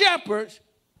you shepherds,"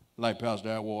 like Pastor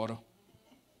Atwater,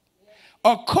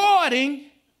 "according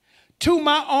to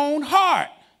my own heart,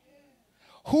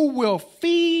 who will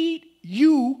feed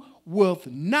you with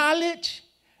knowledge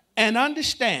and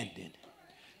understanding."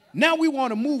 Now we want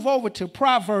to move over to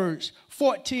Proverbs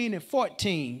 14 and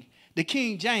 14, the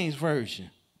King James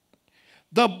Version.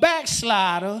 "The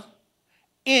backslider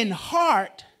in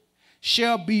heart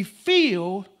shall be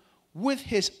filled with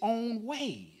his own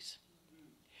ways.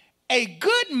 A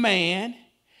good man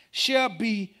shall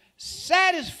be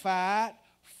satisfied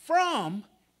from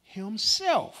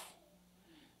himself."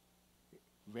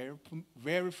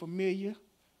 Very familiar.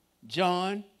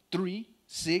 John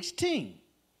 3:16.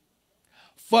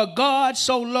 "For God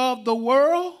so loved the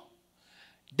world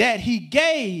that he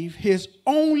gave his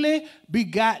only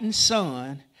begotten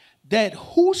Son, that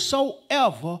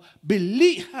whosoever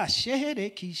believeth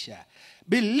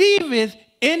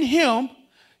in him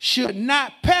should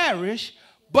not perish,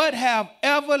 but have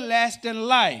everlasting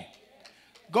life."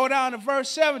 Go down to verse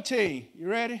 17. You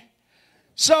ready?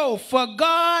 "So, for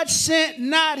God sent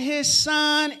not his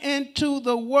Son into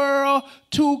the world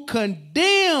to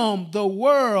condemn the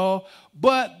world,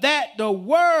 but that the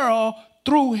world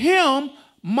through him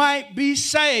might be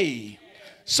saved."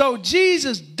 So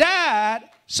Jesus died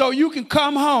so you can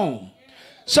come home.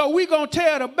 So we're going to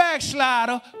tell the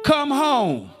backslider, come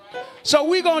home. So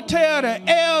we're going to tell the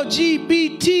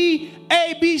LGBT,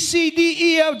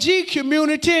 ABCDEFG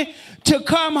community to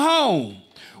come home.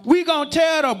 We're going to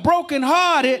tell the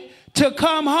brokenhearted to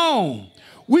come home.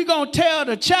 We're going to tell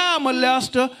the child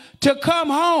molester to come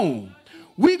home.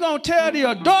 We're going to tell the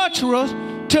adulterers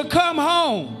to come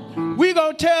home. We're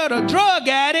going to tell the drug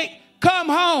addict, come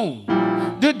home.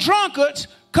 The drunkards,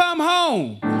 come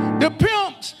home. The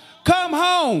pimps, come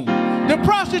home. The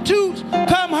prostitutes,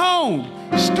 come home.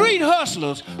 Street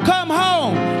hustlers, come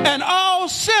home. And all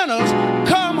sinners,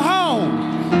 come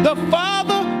home. The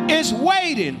Father is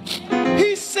waiting.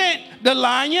 He sent the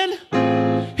lion.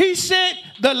 He sent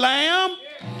the lamb.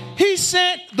 He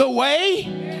sent the way.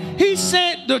 He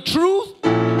sent the truth.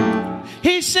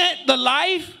 He sent the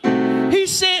life. He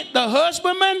sent the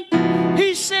husbandman.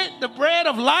 He sent the bread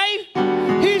of life.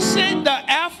 He sent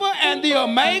the Alpha and the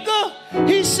Omega.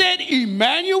 He sent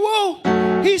Emmanuel.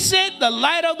 He sent the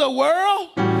light of the world.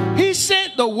 He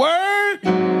sent the word.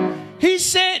 He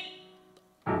sent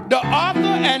the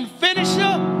author and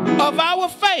finisher of our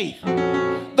faith,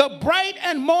 the bright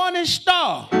and morning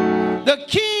star, the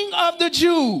King of the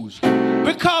Jews.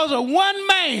 Because of one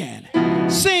man,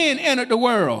 sin entered the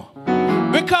world.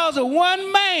 Because of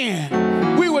one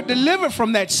man, we were delivered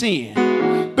from that sin.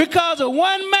 Because of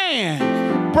one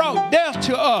man, brought death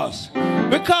to us.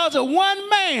 Because of one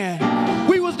man,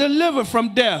 we was delivered from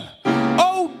death.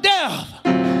 O death,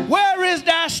 where is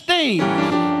thy sting?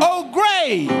 O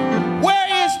grave, where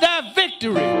is thy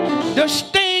victory? The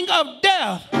sting of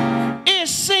death is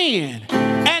sin,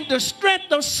 and the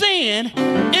strength of sin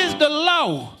is the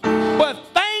law. But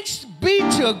thanks be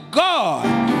to God,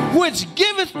 which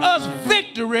giveth us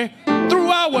victory through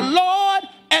our Lord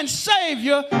and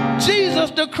Savior,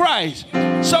 Jesus the Christ.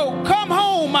 So come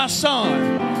home, my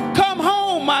son. Come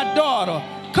home, my daughter.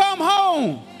 Come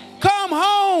home. Come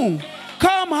home.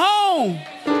 Come home.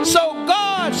 So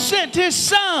God God sent his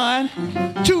son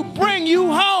to bring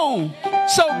you home.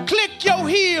 So click your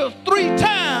heels 3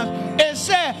 times and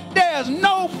say, there's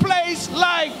no place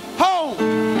like home.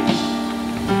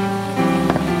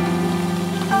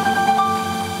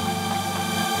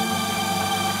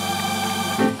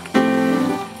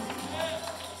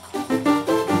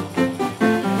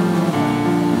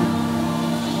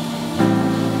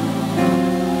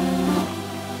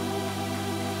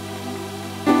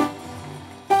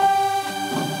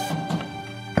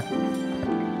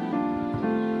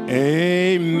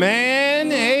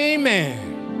 Amen, amen.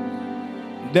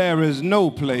 There is no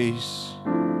place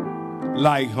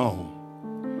like home.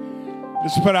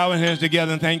 Let's put our hands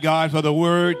together and thank God for the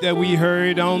word that we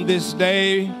heard on this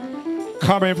day,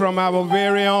 coming from our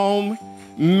very own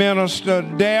Minister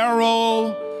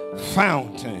Derryl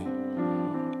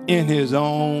Fountain in his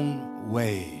own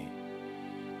way.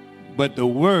 But the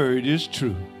word is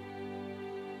true.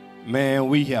 Man,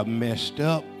 we have messed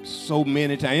up so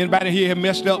many times. Anybody here have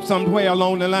messed up somewhere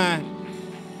along the line?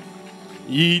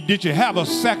 Did you have a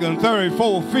second, third,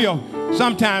 fourth, fifth,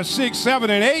 sometimes 6, 7,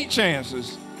 and 8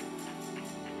 chances?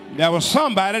 There was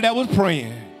somebody that was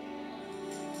praying.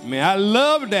 Man, I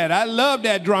love that. I love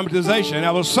that dramatization.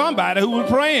 There was somebody who was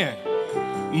praying.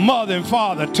 Mother and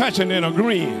father touching and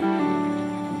agreeing.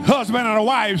 Husband and a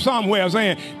wife somewhere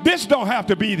saying, this don't have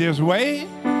to be this way.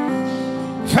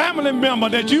 Family member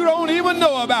that you don't even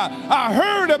know about. I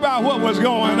heard about what was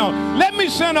going on. Let me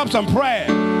send up some prayer.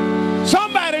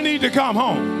 Somebody need to come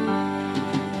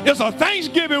home. It's a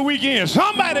Thanksgiving weekend.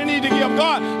 Somebody need to give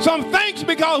God some thanks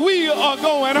because we are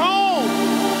going home.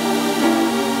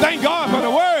 Thank God for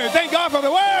the word. Thank God for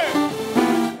the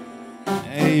word.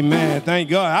 Amen. Thank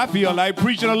God. I feel like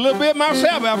preaching a little bit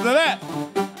myself after that.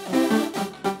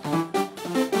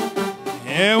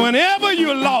 And whenever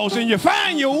you're lost and you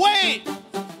find your way,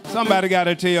 somebody got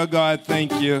to tell God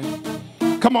thank you.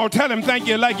 Come on, tell him thank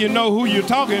you like you know who you're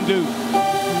talking to.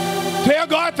 Tell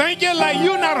God thank you like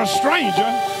you're not a stranger,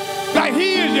 like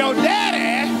he is your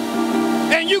daddy,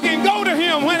 and you can go to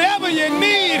him whenever you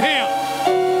need him.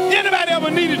 Anybody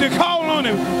ever needed to call on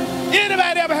him?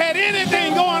 Anybody ever had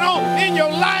anything going on in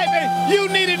your life and you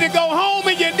needed to go home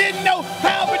and you didn't know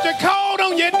how, but you called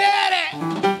on your daddy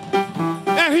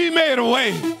and he made a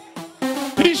way.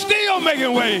 He's still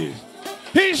making ways.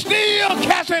 He's still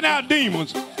casting out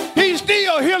demons. He's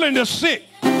still healing the sick.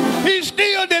 He's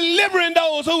still delivering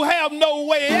those who have no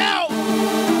way out.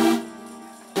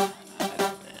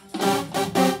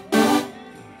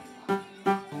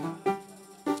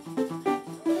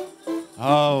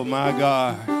 Oh, my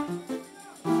God.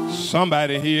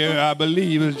 Somebody here, I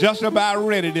believe, is just about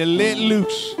ready to let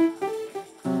loose.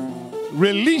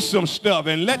 Release some stuff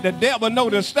and let the devil know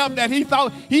the stuff that he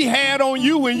thought he had on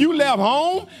you when you left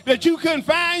home, that you couldn't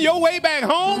find your way back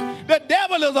home. The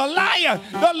devil is a liar.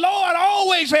 The Lord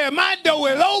always said, my door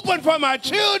is open for my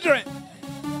children.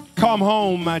 Come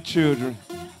home, my children.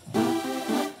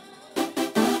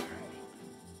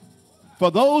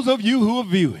 For those of you who are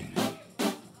viewing,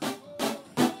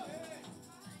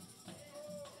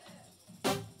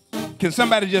 can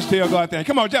somebody just tell God thank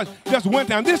you? Come on, just one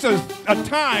time. This is a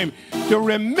time to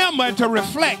remember and to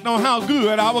reflect on how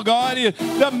good our God is.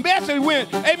 The message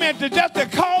went, amen, to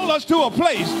call us to a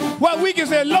place where we can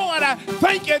say, Lord, I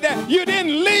thank you that you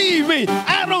didn't leave me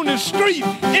out on the street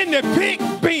in the pig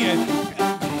bin.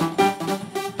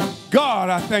 God,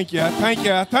 I thank you, I thank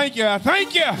you, I thank you, I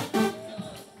thank you.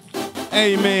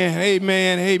 Amen,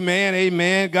 amen, amen,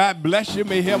 amen. God bless you.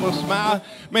 May heaven smile.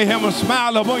 May heaven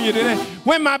smile upon you today.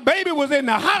 When my baby was in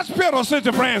the hospital,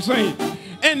 Sister Francine,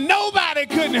 and nobody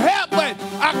couldn't help, but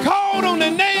I called on the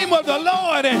name of the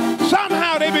Lord, and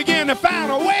somehow they began to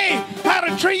find a way how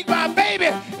to treat my baby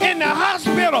in the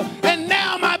hospital, and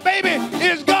now my baby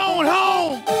is gone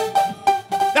home.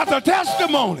 That's a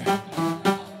testimony.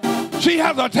 She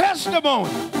has a testimony.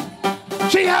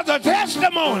 She has a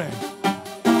testimony.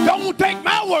 Don't take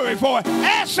my word for it.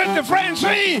 Ask Sister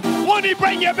Francine when he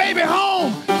bring your baby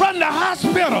home from the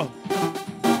hospital.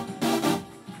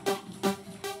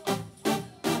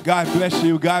 God bless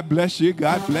you. God bless you.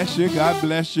 God bless you. God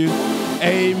bless you.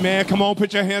 Amen. Come on,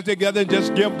 put your hands together and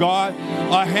just give God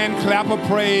a hand clap of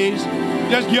praise.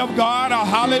 Just give God a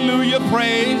hallelujah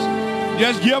praise.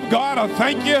 Just give God a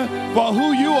thank you for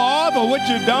who you are, for what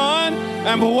you've done,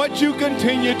 and for what you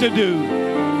continue to do.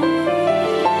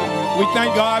 We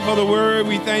thank God for the word.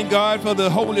 We thank God for the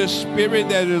Holy Spirit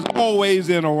that is always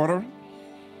in order.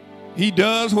 He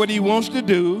does what he wants to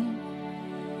do.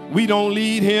 We don't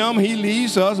lead him. He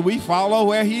leads us. We follow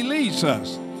where he leads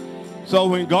us. So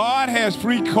when God has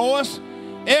free course,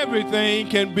 everything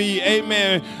can be,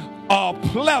 amen, are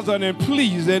pleasant and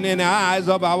pleasing in the eyes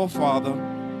of our Father.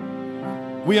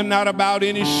 We are not about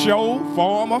any show,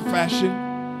 form, or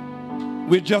fashion.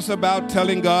 We're just about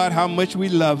telling God how much we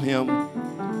love him,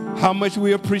 how much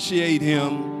we appreciate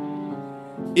him.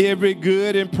 Every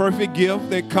good and perfect gift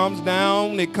that comes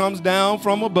down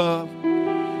from above.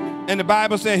 And the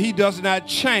Bible says he does not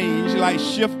change like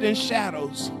shifting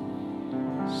shadows.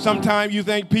 Sometimes you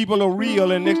think people are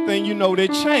real, and next thing you know, they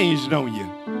changed on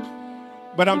you.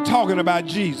 But I'm talking about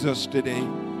Jesus today.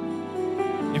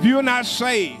 If you're not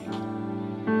saved,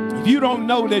 if you don't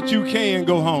know that you can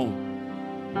go home,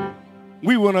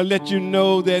 we want to let you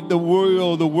know that the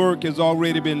work has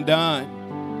already been done.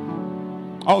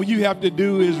 All you have to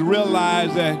do is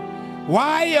realize that,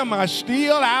 why am I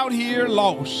still out here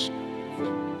lost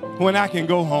when I can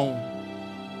go home?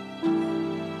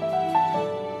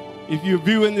 If you're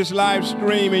viewing this live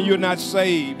stream and you're not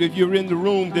saved, if you're in the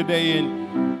room today and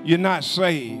you're not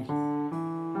saved,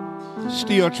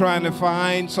 still trying to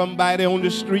find somebody on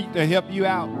the street to help you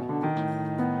out,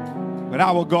 but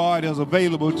our God is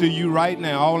available to you right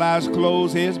now. All eyes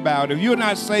closed, heads bowed. If you're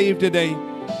not saved today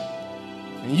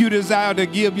and you desire to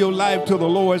give your life to the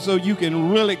Lord so you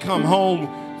can really come home,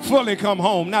 fully come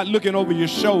home, not looking over your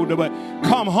shoulder, but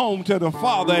come home to the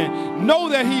Father and know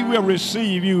that he will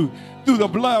receive you through the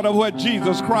blood of what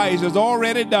Jesus Christ has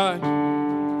already done.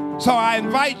 So I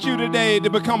invite you today to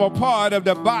become a part of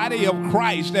the body of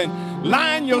Christ and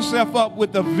line yourself up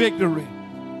with the victory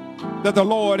that the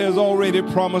Lord has already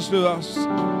promised to us.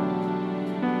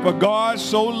 For God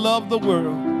so loved the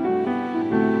world,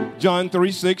 John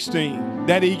 3:16,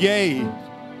 that he gave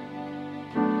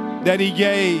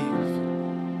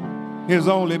his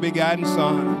only begotten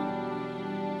Son,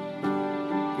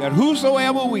 that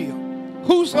whosoever will.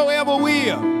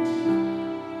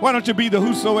 Why don't you be the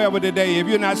whosoever today? If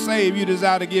you're not saved, you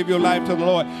desire to give your life to the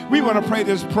Lord. We want to pray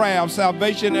this prayer of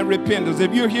salvation and repentance.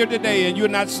 If you're here today and you're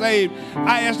not saved,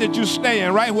 I ask that you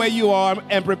stand right where you are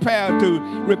and prepare to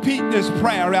repeat this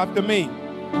prayer after me.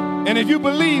 And if you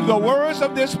believe the words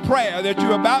of this prayer that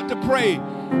you're about to pray,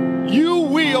 you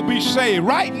will be saved.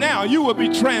 Right now, you will be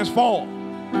transformed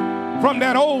from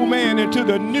that old man into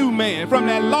the new man, from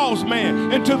that lost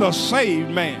man into the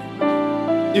saved man.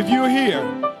 If you're here,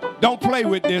 don't play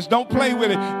with this. Don't play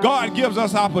with it. God gives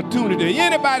us opportunity.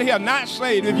 Anybody here not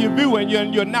saved, if you're viewing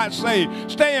and you're not saved,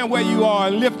 stand where you are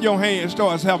and lift your hands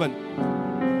towards heaven.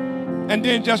 And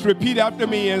then just repeat after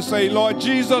me and say, Lord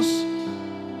Jesus,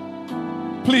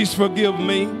 please forgive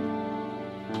me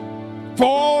for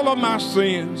all of my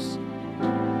sins.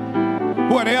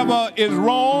 Whatever is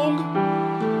wrong,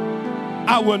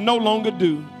 I will no longer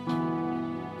do.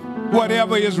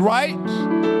 Whatever is right,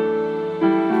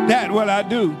 that will I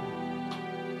do.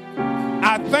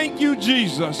 I thank you,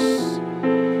 Jesus,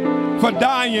 for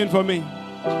dying for me.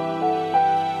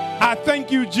 I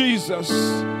thank you, Jesus,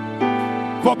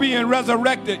 for being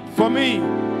resurrected for me,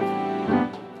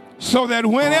 so that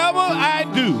whenever I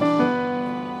do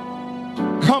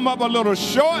come up a little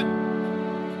short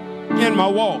in my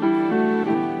walk,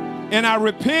 and I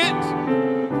repent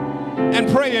and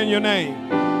pray in your name,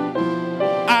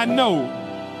 I know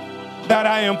that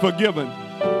I am forgiven.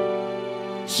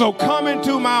 So come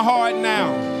into my heart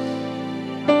now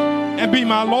and be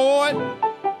my Lord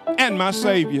and my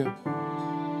Savior.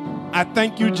 I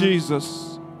thank you,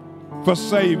 Jesus, for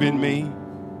saving me,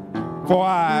 for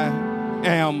I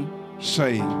am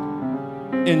saved.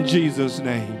 In Jesus'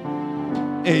 name,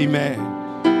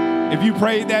 amen. If you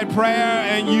prayed that prayer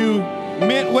and you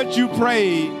meant what you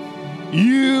prayed,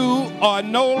 you are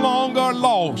no longer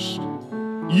lost.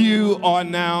 You are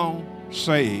now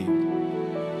saved.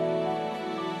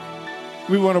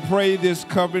 We want to pray this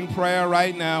covering prayer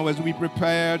right now as we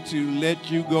prepare to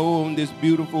let you go on this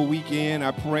beautiful weekend.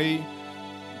 I pray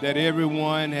that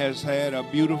everyone has had a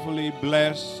beautifully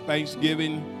blessed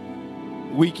Thanksgiving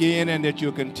weekend and that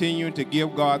you'll continue to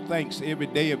give God thanks every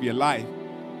day of your life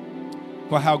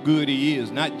for how good he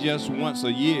is, not just once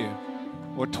a year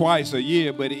or twice a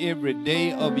year, but every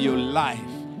day of your life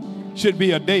should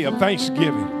be a day of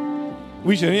thanksgiving.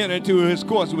 We should enter into his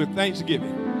courts with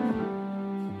thanksgiving.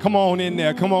 Come on in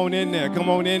there, come on in there, come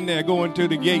on in there. Go into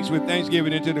the gates with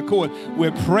thanksgiving, into the court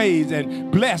with praise, and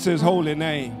bless his holy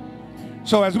name.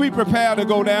 So as we prepare to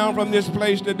go down from this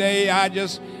place today, I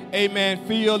just, amen,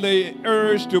 feel the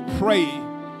urge to pray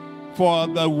for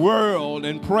the world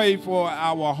and pray for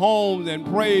our homes and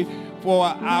pray for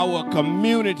our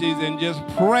communities and just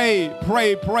pray,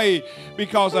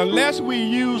 because unless we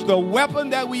use the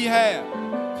weapon that we have,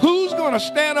 who's going to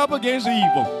stand up against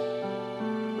evil?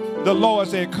 The Lord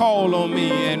said, call on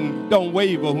me and don't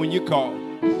waver when you call.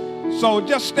 So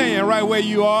just stand right where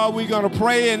you are. We're going to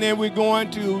pray, and then we're going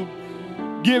to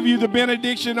give you the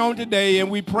benediction on today.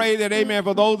 And we pray that, amen,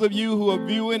 for those of you who are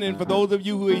viewing and for those of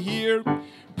you who are here,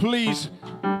 please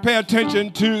pay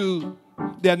attention to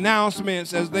the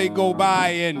announcements as they go by,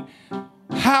 and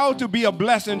how to be a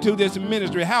blessing to this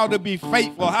ministry, how to be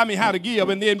faithful, how to give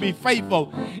and then be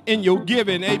faithful in your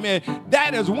giving, amen.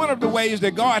 That is one of the ways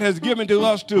that God has given to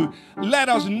us to let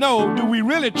us know, do we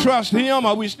really trust him, or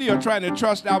are we still trying to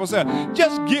trust ourselves?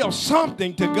 Just give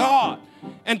something to God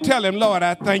and tell him, Lord,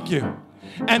 I thank you.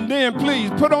 And then please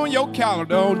put on your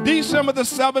calendar, on December the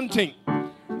 17th,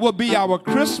 will be our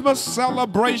Christmas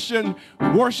celebration,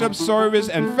 worship service,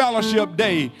 and fellowship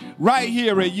day right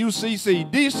here at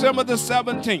UCC, December the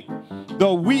 17th,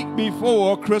 the week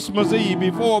before Christmas Eve,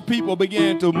 before people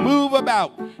begin to move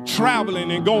about,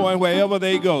 traveling and going wherever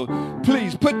they go.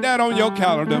 Please put that on your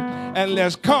calendar, and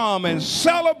let's come and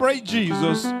celebrate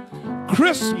Jesus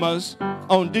Christmas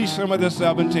on December the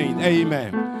 17th.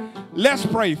 Amen. Let's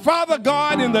pray. Father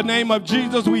God, in the name of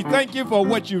Jesus, we thank you for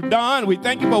what you've done. We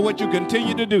thank you for what you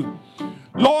continue to do.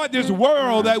 Lord, this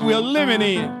world that we're living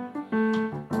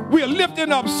in, we're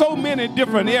lifting up so many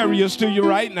different areas to you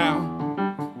right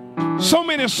now. So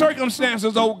many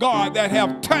circumstances, oh God, that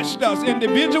have touched us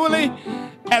individually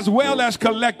as well as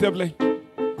collectively.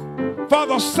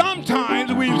 Father,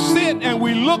 sometimes we sit and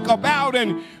we look about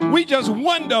and we just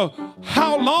wonder,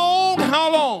 how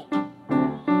long?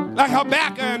 Like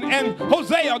Habakkuk and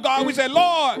Hosea, God, we say,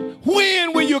 Lord,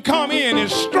 when will you come in and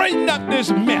straighten up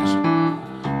this mess?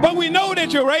 But we know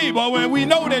that you're able, and we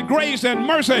know that grace and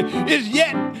mercy is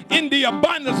yet in the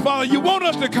abundance, Father. You want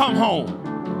us to come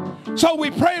home. So we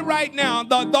pray right now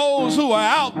that those who are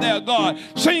out there, God,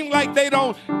 seem like they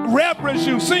don't reverence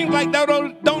you, seem like they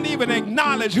don't even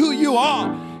acknowledge who you are,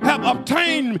 have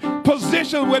obtained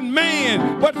position with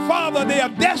man, but Father, they are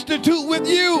destitute with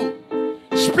you.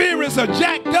 Spirits are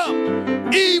jacked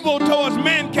up, evil towards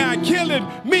mankind, killing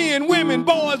men, women,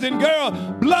 boys, and girls,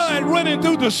 blood running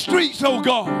through the streets, oh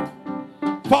God.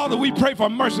 Father, we pray for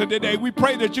mercy today. We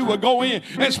pray that you will go in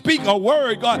and speak a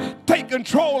word, God. Take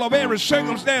control of every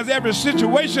circumstance, every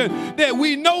situation that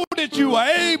we know that you are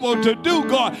able to do,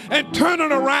 God, and turn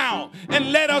it around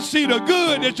and let us see the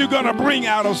good that you're going to bring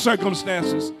out of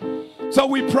circumstances. So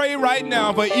we pray right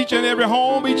now for each and every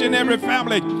home, each and every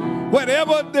family.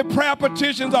 Whatever the prayer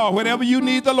petitions are, whatever you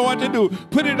need the Lord to do,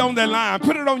 put it on the line,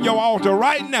 put it on your altar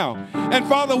right now. And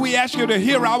Father, we ask you to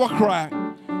hear our cry.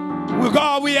 Well,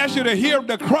 God, we ask you to hear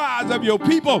the cries of your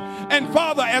people. And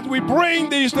Father, as we bring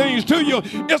these things to you,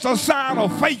 it's a sign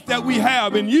of faith that we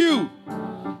have in you,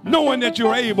 knowing that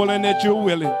you're able and that you're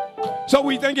willing. So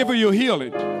we thank you for your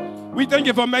healing. We thank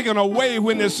you for making a way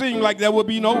when it seemed like there would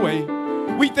be no way.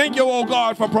 We thank you, oh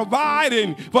God, for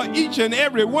providing for each and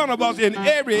every one of us in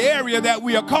every area that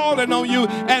we are calling on you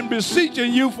and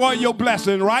beseeching you for your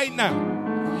blessing right now.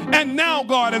 And now,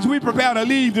 God, as we prepare to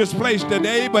leave this place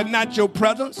today, but not your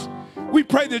presence, we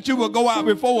pray that you will go out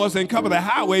before us and cover the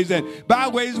highways and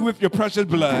byways with your precious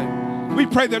blood. We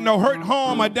pray that no hurt,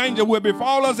 harm, or danger will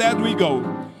befall us as we go.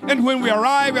 And when we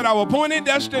arrive at our appointed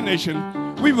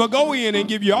destination, we will go in and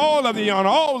give you all of the honor,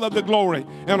 all of the glory,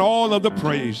 and all of the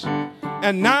praise.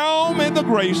 And now may the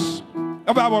grace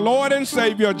of our Lord and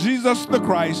Savior, Jesus the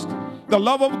Christ, the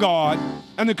love of God,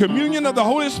 and the communion of the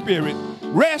Holy Spirit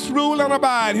rest, rule, and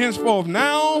abide henceforth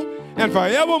now and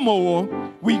forevermore.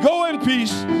 We go in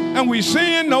peace and we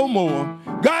sin no more.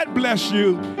 God bless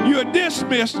you. You are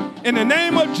dismissed in the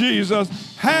name of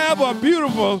Jesus. Have a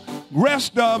beautiful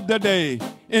rest of the day.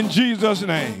 In Jesus'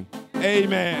 name,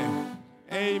 amen.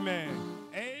 Amen.